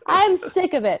 I'm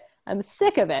sick of it. I'm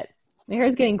sick of it. My hair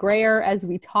is getting grayer as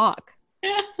we talk.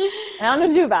 I don't know what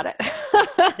to do about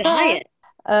it. Diet.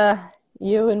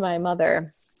 You and my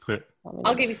mother. Let me know.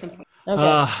 I'll give you some points.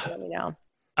 Okay, let me know.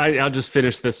 I'll just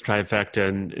finish this trifecta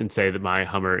and say that my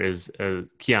Hummer is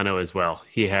Keanu as well.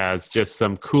 He has just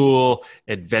some cool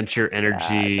adventure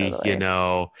energy. totally. You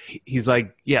know, he's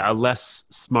like, a less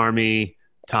smarmy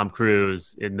Tom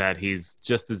Cruise in that he's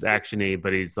just as actiony,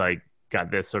 but he's like got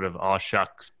this sort of aw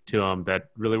shucks to him that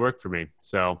really worked for me.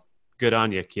 So good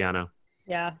on you, Keanu.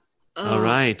 Yeah. All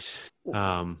right.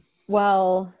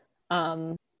 Well,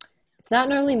 it's not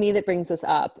normally me that brings this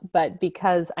up, but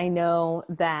because I know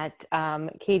that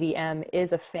Katie M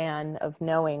is a fan of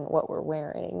knowing what we're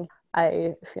wearing,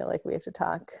 I feel like we have to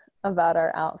talk about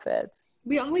our outfits.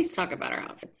 We always talk about our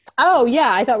outfits. Oh,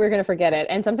 yeah, I thought we were going to forget it.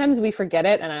 And sometimes we forget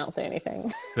it and I don't say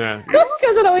anything Yeah.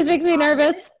 because it always makes me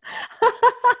nervous.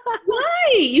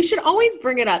 Why? You should always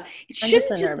bring it up. It I'm shouldn't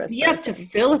just a just nervous be up to person.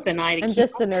 Philip and I to I'm keep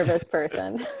just a nervous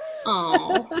person.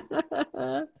 Oh,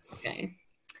 okay.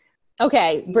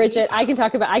 Okay, Bridget, I can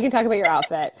talk about your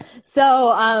outfit. So,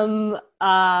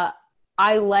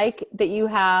 I like that you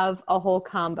have a whole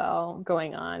combo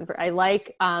going on. I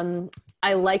like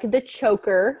the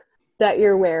choker that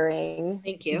you're wearing.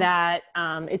 Thank you. That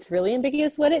it's really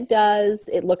ambiguous what it does.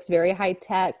 It looks very high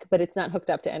tech, but it's not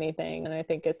hooked up to anything, and I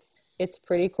think it's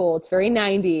pretty cool. It's very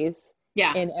 90s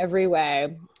Yeah. in every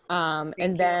way.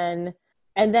 And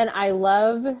then I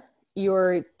love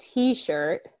your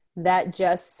t-shirt that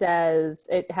just says,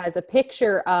 it has a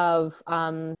picture of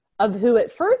of who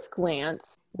at first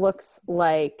glance looks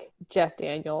like Jeff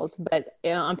Daniels, but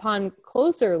upon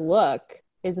closer look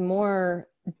is more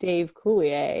Dave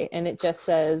Coulier, and it just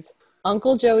says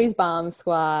Uncle Joey's Bomb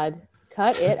Squad,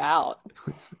 cut it out.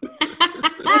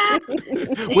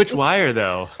 Which wire,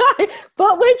 though?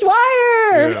 But which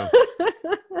wire? Yeah.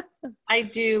 I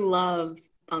do love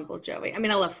Uncle Joey. I mean,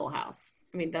 I love Full House.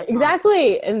 I mean, that's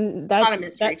exactly. And not a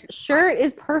mystery. That shirt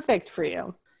is perfect for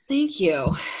you. Thank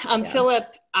you. Philip,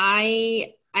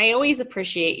 I always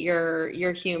appreciate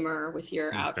your humor with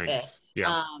your outfits. Thanks.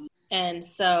 Yeah. And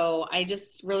so I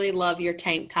just really love your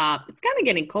tank top. It's kind of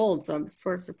getting cold, so I'm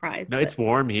sort of surprised. No, it's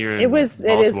warm here. It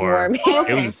is warm.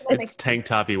 Okay. It's tank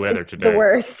toppy weather It's today. the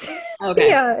worst. Okay.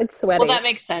 Yeah, it's sweaty. Well, that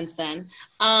makes sense then.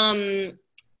 And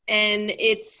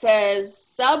it says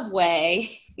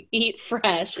Subway, eat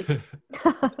fresh.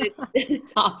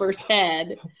 It's Hopper's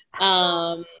head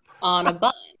on a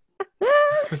bun.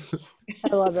 I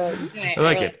love it. Anyway, I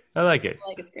like it. I like it. I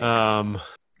like it's great.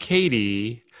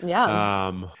 Katie.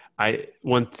 Yeah. I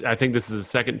think this is the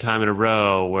second time in a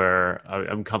row where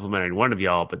I'm complimenting one of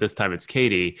y'all, but this time it's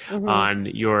Katie on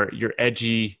your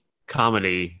edgy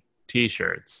comedy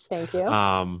T-shirts. Thank you.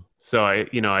 So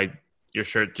your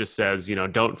shirt just says,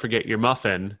 don't forget your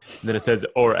muffin. And then it says,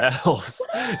 or else.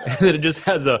 And then it just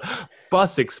has a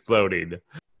bus exploding.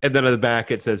 And then on the back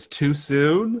it says, too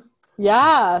soon.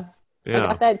 Yeah. I Yeah.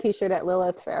 got that T-shirt at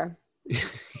Lilith Fair.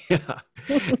 Yeah.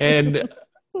 And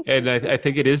I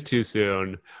think it is too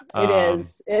soon. It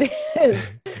is.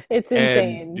 It's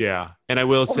insane. And, yeah. And I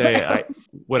will say,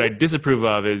 what I disapprove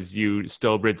of is you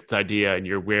stole Bridget's idea and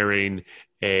you're wearing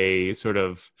a sort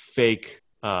of fake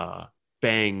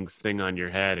bangs thing on your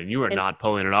head and you are not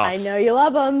pulling it off. I know you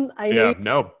love them.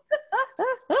 No.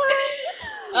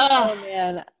 Oh,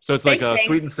 man. So it's like Fake bangs.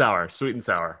 sweet and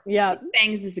sour. Yeah.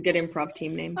 Bangs is a good improv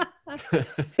team name.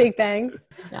 Fake bangs.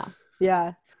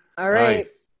 Yeah. All right.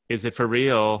 Is it for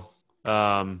real?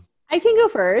 I can go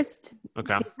first.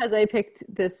 Okay. Because I picked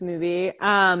this movie.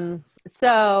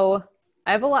 So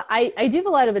I have a lot. I do have a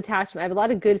lot of attachment. I have a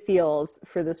lot of good feels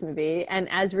for this movie. And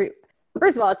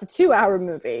first of all, it's a 2-hour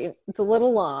movie. It's a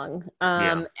little long.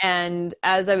 And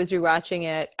as I was rewatching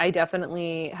it, I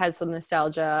definitely had some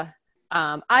nostalgia.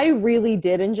 I really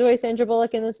did enjoy Sandra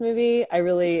Bullock in this movie. I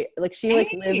really she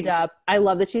lived up. I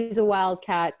love that she's a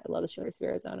wildcat. I love that she works for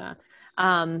Arizona.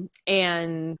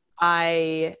 And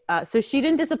so she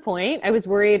didn't disappoint. I was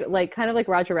worried, kind of like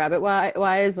Roger Rabbit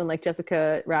wise, when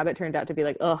Jessica Rabbit turned out to be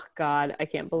oh God, I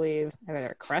can't believe I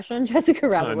had a crush on Jessica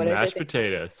Rabbit. What is it? Mashed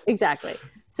potatoes. Exactly.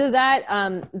 So that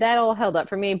all held up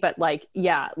for me. But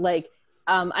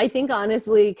I think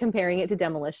honestly, comparing it to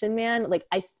Demolition Man,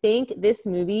 I think this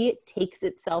movie takes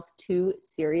itself too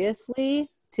seriously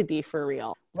to be for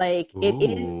real. It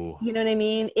is, you know what I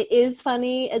mean? It is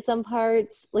funny at some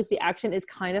parts. The action is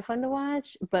kind of fun to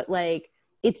watch, but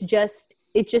it just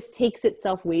takes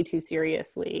itself way too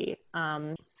seriously.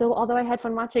 So although I had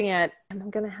fun watching it, I'm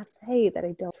gonna have to say that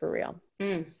I don't for real.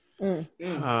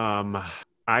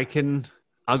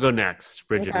 I'll go next,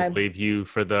 Bridget, Okay. and leave you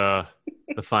for the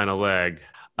final leg.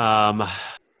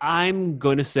 I'm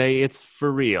going to say it's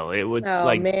for real. It was Oh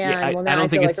man, well now I don't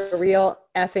think feel it's like a real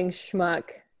effing schmuck.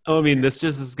 Oh, I mean, this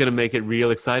just is going to make it real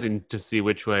exciting to see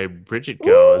which way Bridget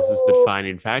goes is the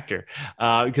defining factor.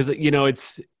 Because,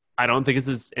 I don't think it's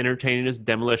as entertaining as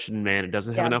Demolition Man. It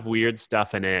doesn't have enough weird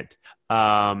stuff in it.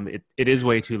 It is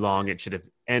way too long. It should have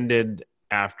ended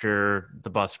after the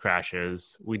bus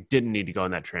crashes. We didn't need to go on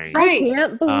that train. Right. I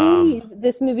can't believe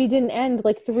this movie didn't end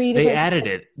 3 different They added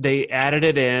times. it. They added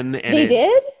it in. And They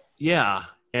did? Yeah.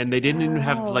 And they didn't even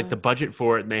have Oh. the budget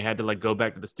for it, and they had to go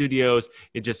back to the studios.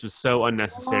 It just was so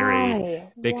unnecessary.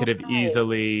 Why? They could have Why?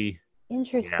 easily.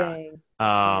 Interesting.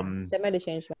 That might have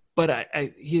changed. But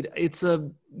it's a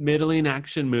middling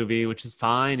action movie, which is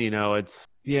fine. I'd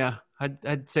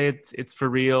say it's for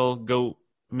real.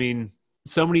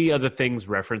 So many other things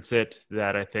reference it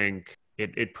that I think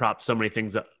it props so many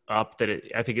things up that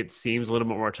I think it seems a little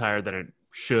bit more tired than it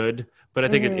should. But I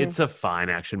think it's a fine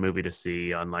action movie to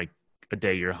see on a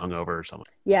day you're hungover or something.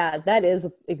 Yeah, that is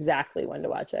exactly when to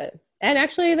watch it. And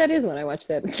actually, that is when I watched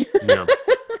it. Yeah.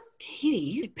 Katie,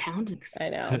 you pounded I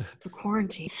know. for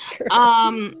quarantine. True.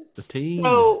 The team.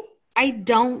 So I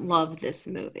don't love this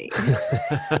movie.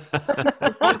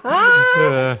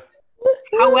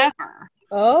 However,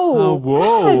 Oh,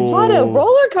 whoa. God, what a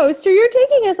roller coaster you're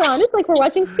taking us on. It's like we're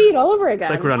watching Speed all over again.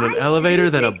 It's like we're on an elevator,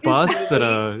 then a bus, then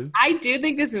a. I do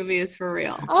think this movie is for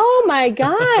real. Oh my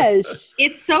gosh.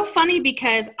 It's so funny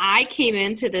because I came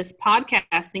into this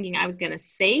podcast thinking I was going to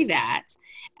say that,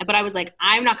 but I was like,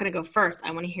 I'm not going to go first.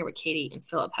 I want to hear what Katie and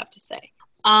Philip have to say.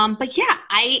 But yeah,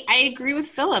 I agree with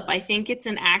Philip. I think it's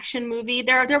an action movie.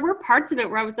 There were parts of it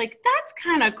where I was like, that's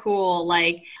kind of cool.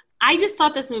 Like, I just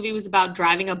thought this movie was about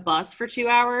driving a bus for 2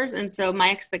 hours. And so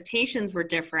my expectations were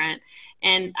different.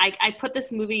 And I put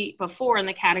this movie before in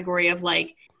the category of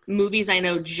like movies I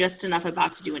know just enough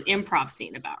about to do an improv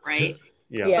scene about, right?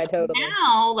 Yeah, totally.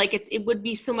 Now, like it would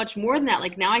be so much more than that.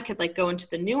 Like now I could like go into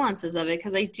the nuances of it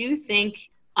because I do think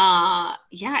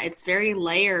it's very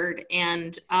layered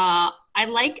and I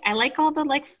like all the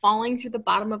like falling through the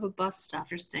bottom of a bus stuff.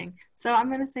 Interesting. So I'm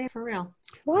gonna say it for real.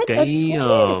 What a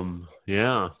Damn. twist.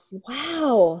 Yeah.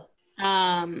 Wow.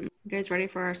 You guys ready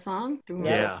for our song?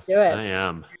 Yeah. Do it. I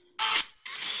am.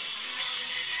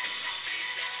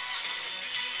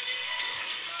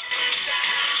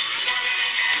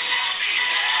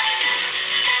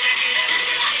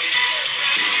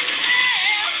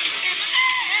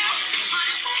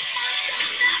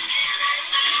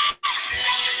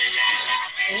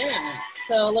 Yeah.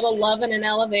 So a little love in an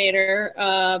elevator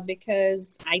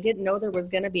because I didn't know there was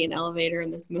going to be an elevator in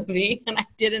this movie, and I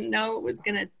didn't know it was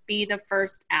going to be the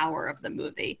first hour of the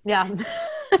movie. Yeah.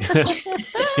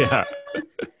 Yeah.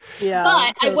 Yeah.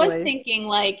 But I was totally. thinking,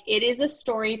 like, it is a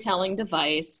storytelling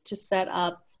device to set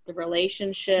up the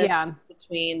relationship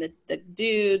between the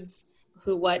dudes,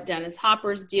 what Dennis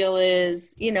Hopper's deal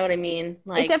is. You know what I mean?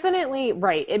 It definitely,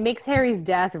 right. It makes Harry's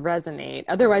death resonate.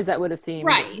 Otherwise, that would have seemed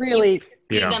really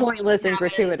pointless and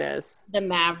gratuitous. The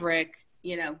Maverick,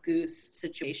 Goose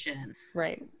situation.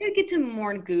 Right. I get to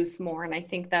mourn Goose more, and I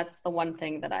think that's the one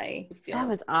thing that I feel. That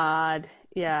was odd.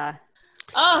 Yeah.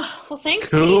 Oh, well, thanks,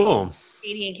 Cool.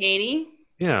 Katie and Katie.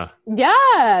 Yeah.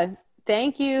 Yeah.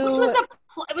 Thank you. Which was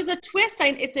it was a twist.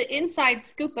 It's an inside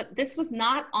scoop, but this was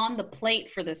not on the plate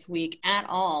for this week at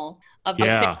all of the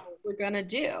thing we're going to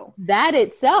do. That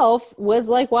itself was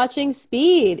like watching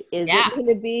Speed. Is it going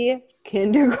to be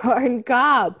Kindergarten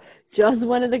Cop? Just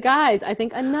one of the guys. I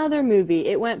think another movie.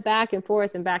 It went back and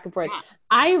forth and back and forth. Yeah.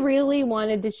 I really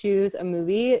wanted to choose a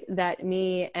movie that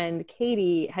me and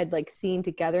Katie had like seen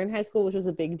together in high school, which was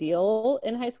a big deal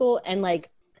in high school. And like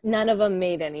none of them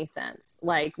made any sense.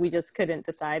 Like we just couldn't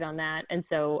decide on that. And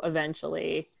so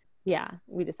eventually,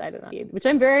 we decided on Speed, which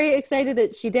I'm very excited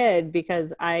that she did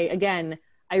because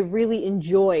I really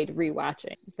enjoyed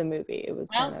rewatching the movie. It was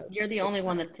you're the only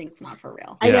one that thinks it's not for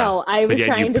real. I know. I was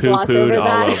trying to gloss over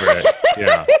that. Over it.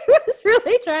 Yeah. I was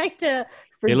really trying to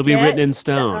forget. It'll be written in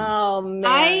stone. Oh man.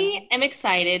 I am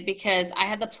excited because I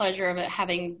had the pleasure of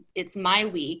it's my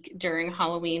week during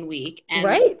Halloween week. And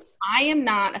I am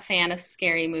not a fan of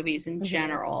scary movies in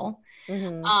general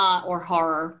or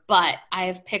horror, but I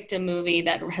have picked a movie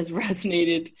that has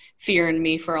resonated fear in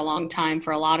me for a long time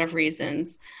for a lot of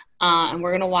reasons. And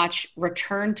we're going to watch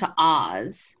Return to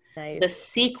Oz, the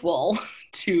sequel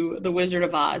to The Wizard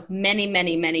of Oz, many,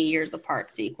 many, many years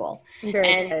apart sequel. I'm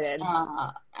very excited.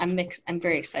 I'm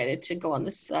very excited to go on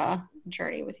this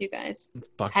journey with you guys. Let's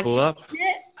buckle up.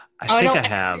 I think I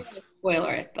have.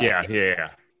 Spoiler it. But Yeah.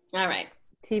 All right.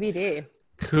 TBD.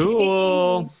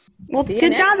 Cool. Well,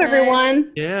 good job,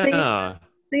 everyone. Yeah.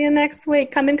 See you next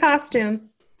week. Come in costume.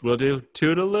 We'll do.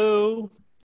 Toodaloo.